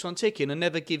and keeps on ticking and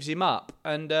never gives him up.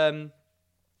 And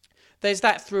there's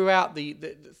that throughout the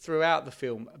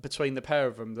film between the pair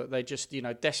of them, that they just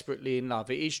desperately in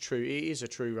love. It is true. It is a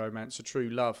true romance, a true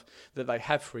love that they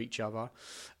have for each other.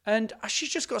 And she's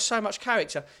just got so much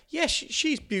character. Yes,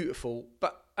 she's beautiful,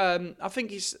 but I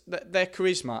think it's their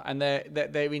charisma and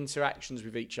their interactions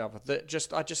with each other that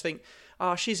I just think,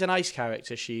 she's an ace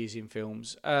character. She is in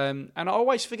films. And I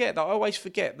always forget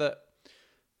that.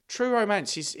 True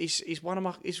Romance is one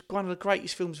of the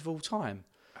greatest films of all time.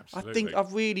 Absolutely. I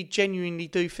really genuinely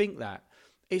do think that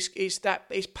it's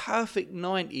perfect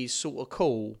 90s sort of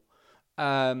cool.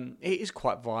 It is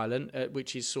quite violent,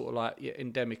 which is sort of like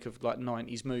endemic of like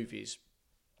 90s movies.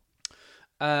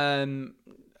 But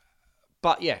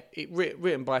yeah,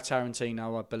 written by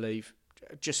Tarantino, I believe,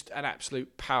 just an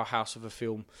absolute powerhouse of a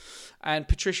film. And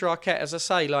Patricia Arquette, as I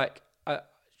say, like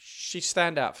she's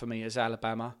stand out for me as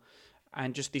Alabama.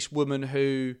 And just this woman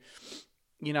who,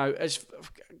 has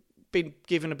been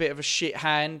given a bit of a shit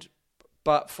hand,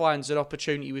 but finds an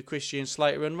opportunity with Christian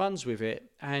Slater and runs with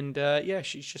it. And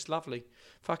she's just lovely.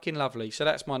 Fucking lovely. So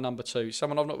that's my number 2.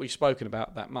 Someone I've not really spoken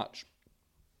about that much.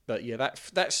 But yeah,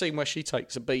 that scene where she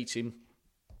takes a beating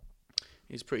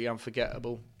is pretty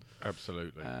unforgettable.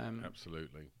 Absolutely.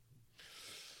 Absolutely.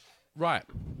 Right.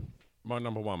 My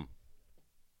number 1.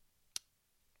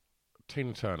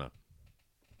 Tina Turner.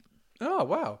 Oh,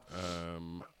 wow.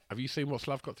 Have you seen What's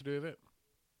Love Got to Do with It?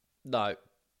 No.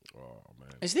 Oh, man.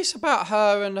 Is this about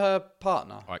her and her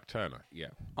partner? Ike Turner, yeah.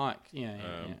 Ike, yeah.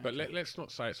 But let's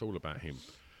not say it's all about him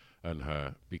and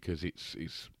her, because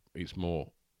it's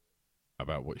more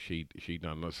about what she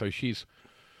done. So she's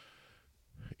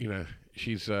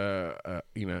a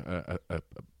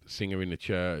singer in the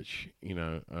church.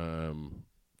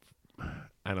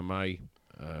 Anna Mae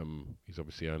is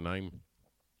obviously her name,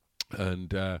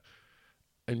 and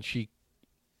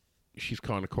she's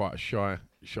kind of quite a shy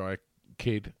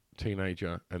kid,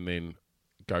 teenager, and then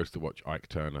goes to watch Ike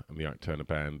Turner and the Ike Turner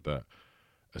band that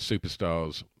are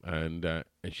superstars, and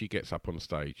she gets up on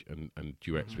stage and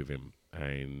duets with him,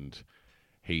 and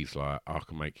he's like, I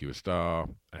can make you a star,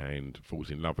 and falls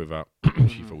in love with her.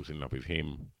 She falls in love with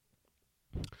him,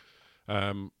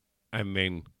 and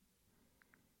then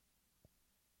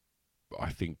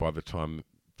I think by the time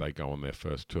they go on their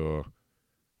first tour,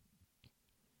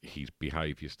 his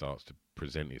behaviour starts to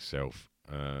present itself,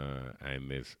 and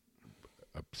there's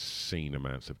obscene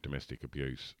amounts of domestic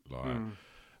abuse.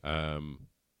 They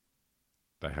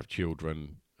have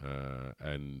children,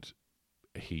 and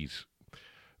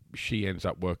she ends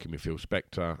up working with Phil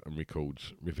Spector and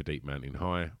records River Deep Mountain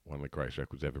High, one of the greatest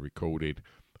records ever recorded.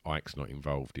 Ike's not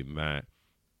involved in that.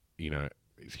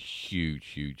 It's a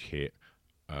huge hit.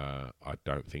 I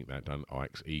don't think that done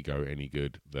Ike's ego any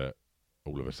good, that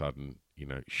all of a sudden,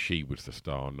 she was the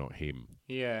star, not him.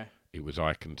 Yeah. It was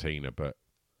Ike and Tina, but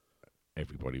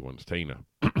everybody wants Tina.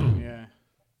 Yeah.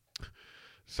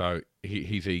 So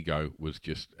his ego was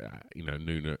just,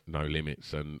 knew no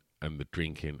limits, and the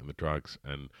drinking and the drugs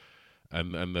and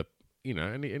the,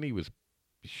 and he was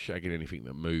shagging anything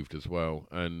that moved as well,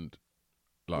 and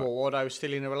like, while they were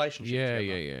still in a relationship.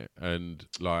 Yeah, and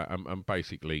like, I'm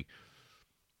basically,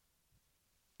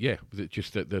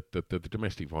 just that the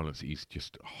domestic violence is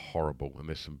just horrible, and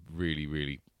there's some really,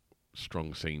 really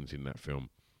strong scenes in that film,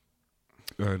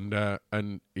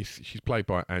 and she's played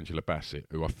by Angela Bassett,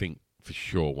 who I think for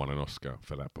sure won an Oscar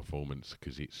for that performance,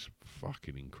 because it's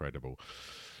fucking incredible.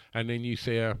 And then you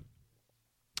see her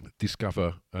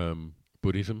discover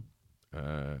Buddhism,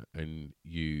 and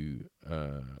you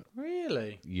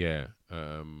really,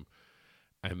 and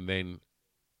then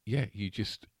you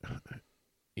just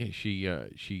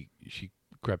she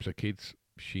grabs her kids,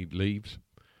 she leaves,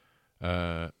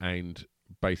 and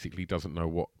basically doesn't know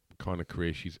what kind of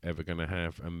career she's ever going to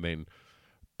have, and then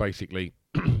basically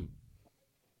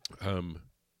and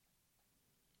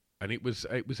it was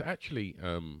actually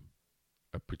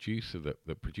a producer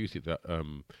that produced it that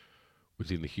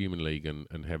was in the Human League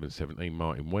and Heaven 17,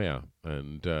 Martin Ware,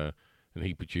 and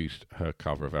he produced her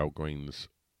cover of Al Green's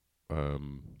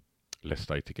Let's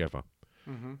Stay Together.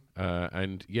 Mm-hmm.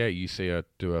 And you see her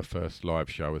do her first live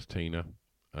show as Tina,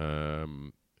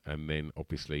 and then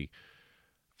obviously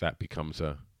that becomes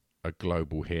a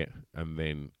global hit, and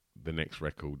then the next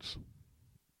record's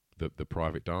the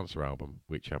Private Dancer album,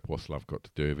 which had What's Love Got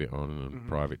to Do With It on, and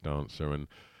Private Dancer, and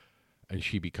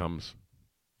she becomes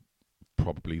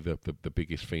probably the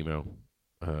biggest female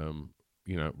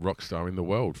rock star in the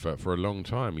world for a long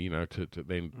time, to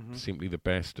then Simply the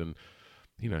Best, and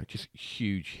just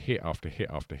huge hit after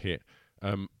hit after hit,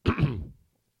 and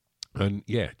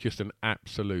just an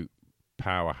absolute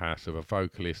powerhouse of a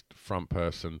vocalist, front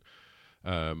person,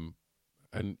 and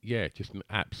just an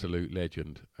absolute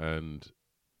legend. And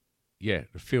the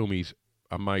film is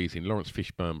amazing. Lawrence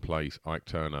Fishburne plays Ike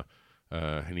Turner,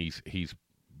 and he's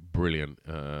brilliant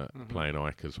playing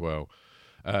Ike as well.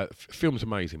 Film's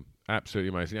amazing, absolutely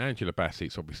amazing. Angela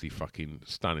Bassett's obviously fucking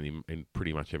stunning in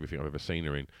pretty much everything I've ever seen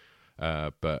her in.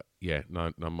 But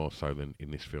no more so than in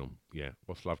this film.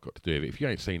 What's Love Got to Do With It? If you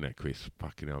ain't seen that, Chris,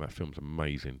 fucking hell, that film's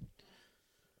amazing.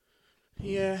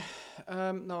 No,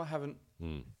 I haven't.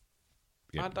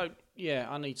 I don't.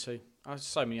 I need to.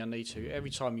 So many I need to. Every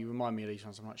time you remind me of these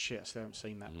ones, I'm like, shit, I still haven't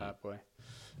seen that bad boy.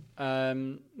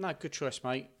 No, good choice,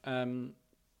 mate.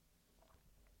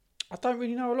 I don't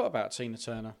really know a lot about Tina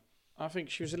Turner. I think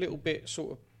she was a little bit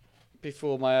sort of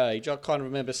before my age. I kind of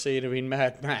remember seeing her in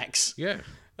Mad Max. Yeah.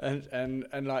 And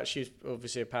like, she's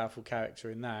obviously a powerful character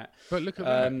in that. But look at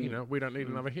that, We Don't Need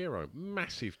Another Hero.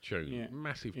 Massive tune,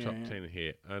 massive top 10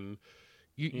 hit, and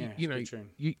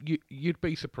you'd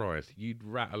be surprised. You'd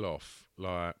rattle off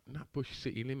like Nutbush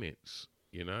City Limits,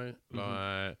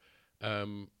 like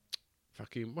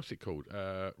fucking what's it called?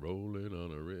 Rolling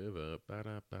on a river,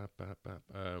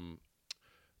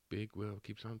 Big Wheel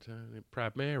Keeps on Turning.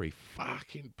 Proud Mary,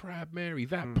 fucking Proud Mary.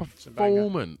 That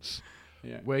performance.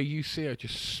 Where you see her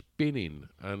just spinning,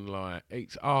 and like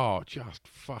it's just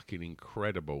fucking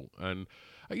incredible. And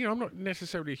I'm not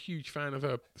necessarily a huge fan of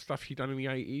her stuff she done in the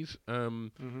 80s,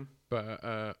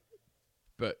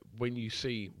 but when you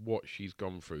see what she's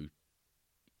gone through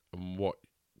and what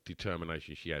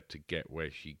determination she had to get where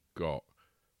she got,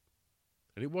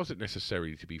 and it wasn't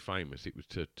necessarily to be famous; it was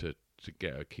to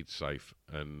get her kids safe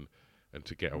and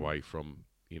to get away from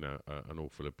an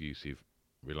awful abusive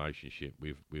relationship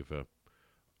with a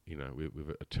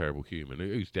with a terrible human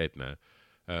who's dead now.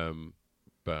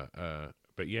 But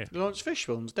yeah. Lawrence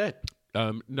Fishburne's dead.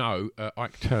 No,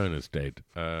 Ike Turner's dead.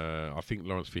 I think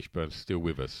Lawrence Fishburne's still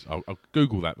with us. I'll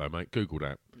Google that though, mate. Google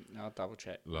that. I'll double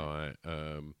check. Like,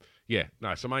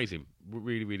 it's amazing.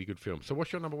 Really, really good film. So,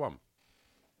 what's your number one?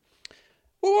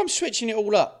 Well, I'm switching it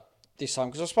all up this time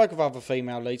because I spoke of other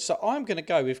female leads. So I'm going to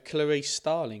go with Clarice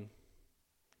Starling.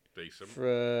 Decent.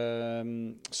 For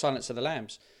Silence of the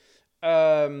Lambs.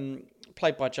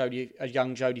 Played by a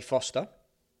young Jodie Foster.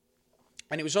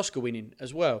 And it was Oscar winning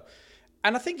as well.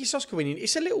 And I think it's Oscar winning.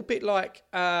 It's a little bit like,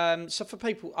 so for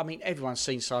people, I mean, everyone's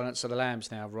seen Silence of the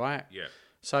Lambs now, right? Yeah.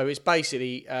 So it's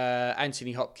basically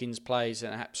Anthony Hopkins plays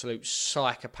an absolute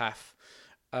psychopath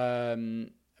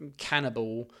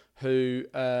cannibal who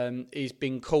is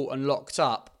been caught and locked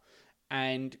up,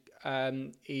 and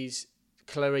is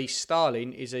Clarice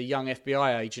Starling is a young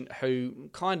FBI agent who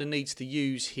kind of needs to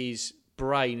use his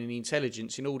brain and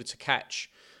intelligence in order to catch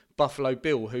Buffalo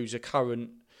Bill, who's a current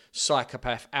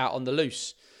psychopath out on the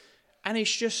loose. And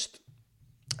it's just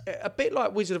a bit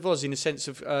like Wizard of Oz in the sense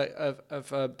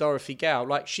of Dorothy Gale.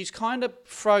 Like, she's kind of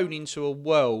thrown into a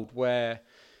world where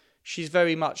she's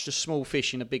very much the small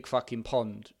fish in a big fucking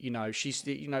pond. You know, she's,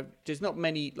 you know, there's not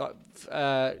many like,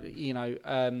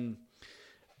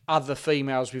 other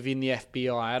females within the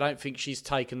FBI. I don't think she's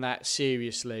taken that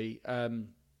seriously. And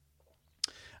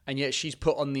yet she's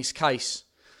put on this case.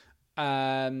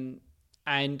 And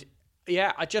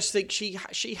yeah, I just think she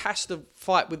has to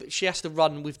she has to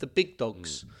run with the big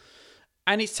dogs.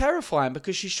 And it's terrifying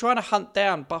because she's trying to hunt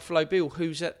down Buffalo Bill,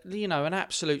 who's an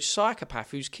absolute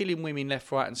psychopath who's killing women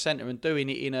left, right, and centre and doing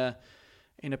it in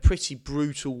a pretty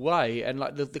brutal way. And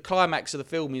like the climax of the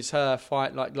film is her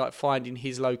finding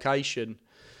his location,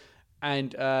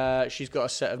 and she's got a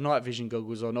set of night vision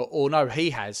goggles on, or no, he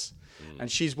has,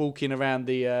 and she's walking around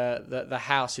the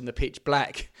house in the pitch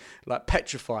black, like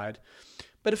petrified.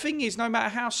 But the thing is, no matter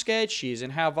how scared she is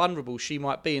and how vulnerable she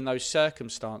might be in those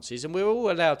circumstances, and we're all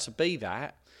allowed to be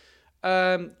that,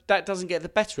 that doesn't get the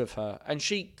better of her. And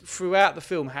she, throughout the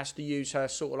film, has to use her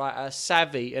sort of like her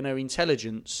savvy and her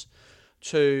intelligence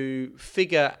to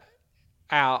figure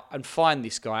out and find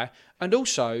this guy. And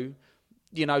also,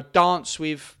 you know, dance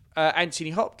with Anthony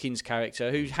Hopkins'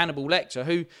 character, who's Hannibal Lecter,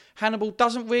 who Hannibal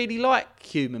doesn't really like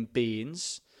human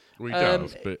beings. Well, he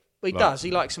does, but... He does.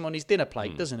 He likes them on his dinner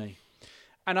plate, doesn't he?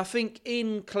 And I think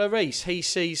in Clarice, he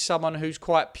sees someone who's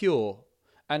quite pure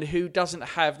and who doesn't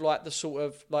have like the sort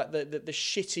of like the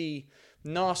shitty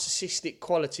narcissistic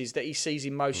qualities that he sees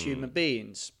in most human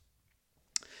beings.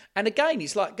 And again,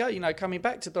 it's like, you know, coming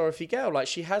back to Dorothy Gale, like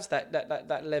she has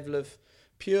that level of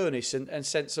pureness and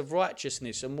sense of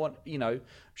righteousness, and what, you know,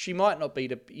 she might not be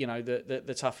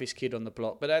the toughest kid on the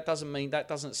block, but that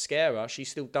doesn't scare her. She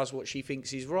still does what she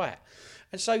thinks is right.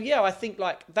 And so, yeah, I think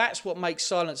like that's what makes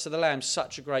Silence of the Lambs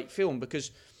such a great film,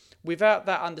 because without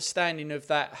that understanding of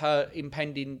that her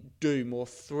impending doom or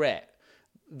threat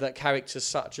that characters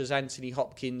such as Anthony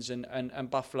Hopkins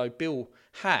and Buffalo Bill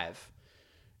have,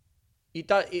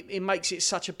 it makes it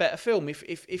such a better film.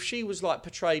 If she was like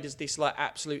portrayed as this like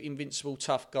absolute invincible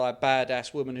tough guy,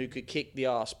 badass woman who could kick the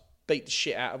ass, beat the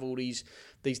shit out of all these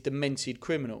demented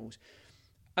criminals,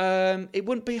 it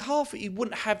wouldn't be half. You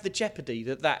wouldn't have the jeopardy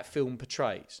that film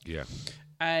portrays. Yeah.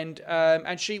 And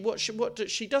she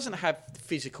doesn't have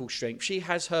physical strength. She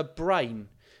has her brain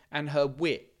and her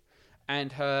wit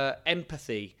and her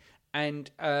empathy,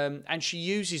 and she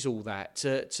uses all that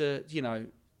to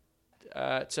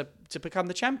become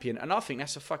the champion. And I think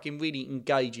that's a fucking really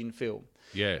engaging film.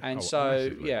 Yeah. And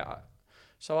massively.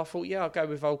 So I thought, I'll go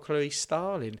with old Clarice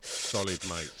Starling. Solid,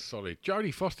 mate. Solid.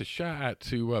 Jodie Foster, shout out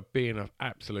to being an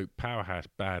absolute powerhouse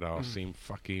badass in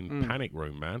fucking Panic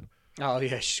Room, man. Oh,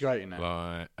 yeah, she's great in that.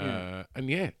 Like, and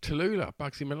Tallulah,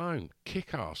 Bugsy Malone,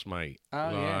 kick-ass, mate.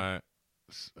 Oh,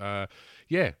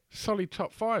 solid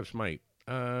top fives, mate.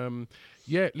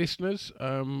 Listeners,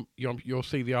 you'll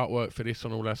see the artwork for this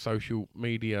on all our social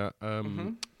media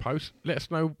posts. Let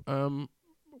us know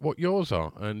what yours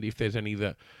are, and if there's any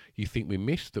that you think we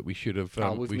missed that we should have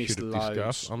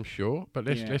discussed. I'm sure, but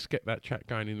let's get that chat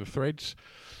going in the threads.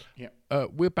 Yeah,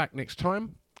 we're back next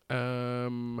time.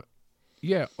 Also,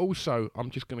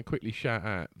 I'm just going to quickly shout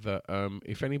out that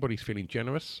if anybody's feeling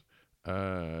generous,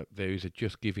 there is a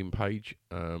Just Giving page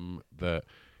that.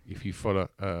 If you follow,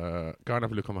 go and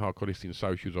have a look on the Hardcore Listing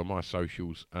socials or my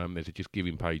socials. There's a Just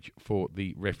Giving page for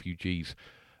the refugees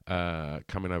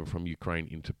coming over from Ukraine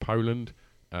into Poland.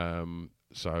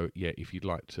 If you'd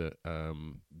like to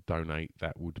donate,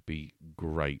 that would be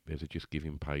great. There's a Just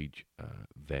Giving page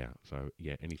there. So,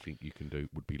 anything you can do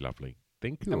would be lovely.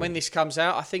 Thank you. And when this comes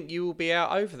out, I think you will be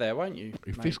out over there, won't you?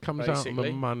 If this comes out on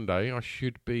the Monday, I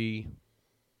should be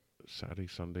Saturday,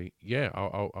 Sunday. Yeah,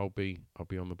 I'll be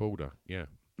on the border. Yeah.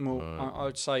 Well, I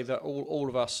would say that all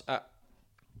of us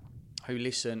who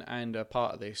listen and are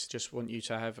part of this just want you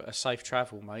to have a safe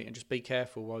travel, mate, and just be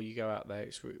careful while you go out there.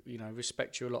 It's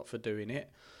respect you a lot for doing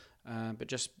it, but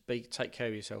just take care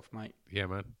of yourself, mate. Yeah,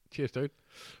 man. Cheers, dude.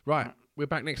 Right, we're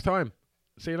back next time.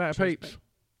 See you later, peeps.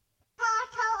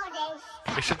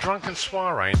 It's a drunken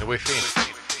soiree in the within.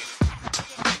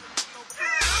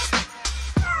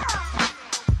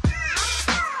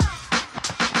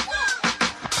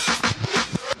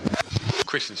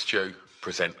 Chris and Stu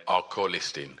present Our Core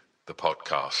Listing, the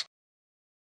podcast.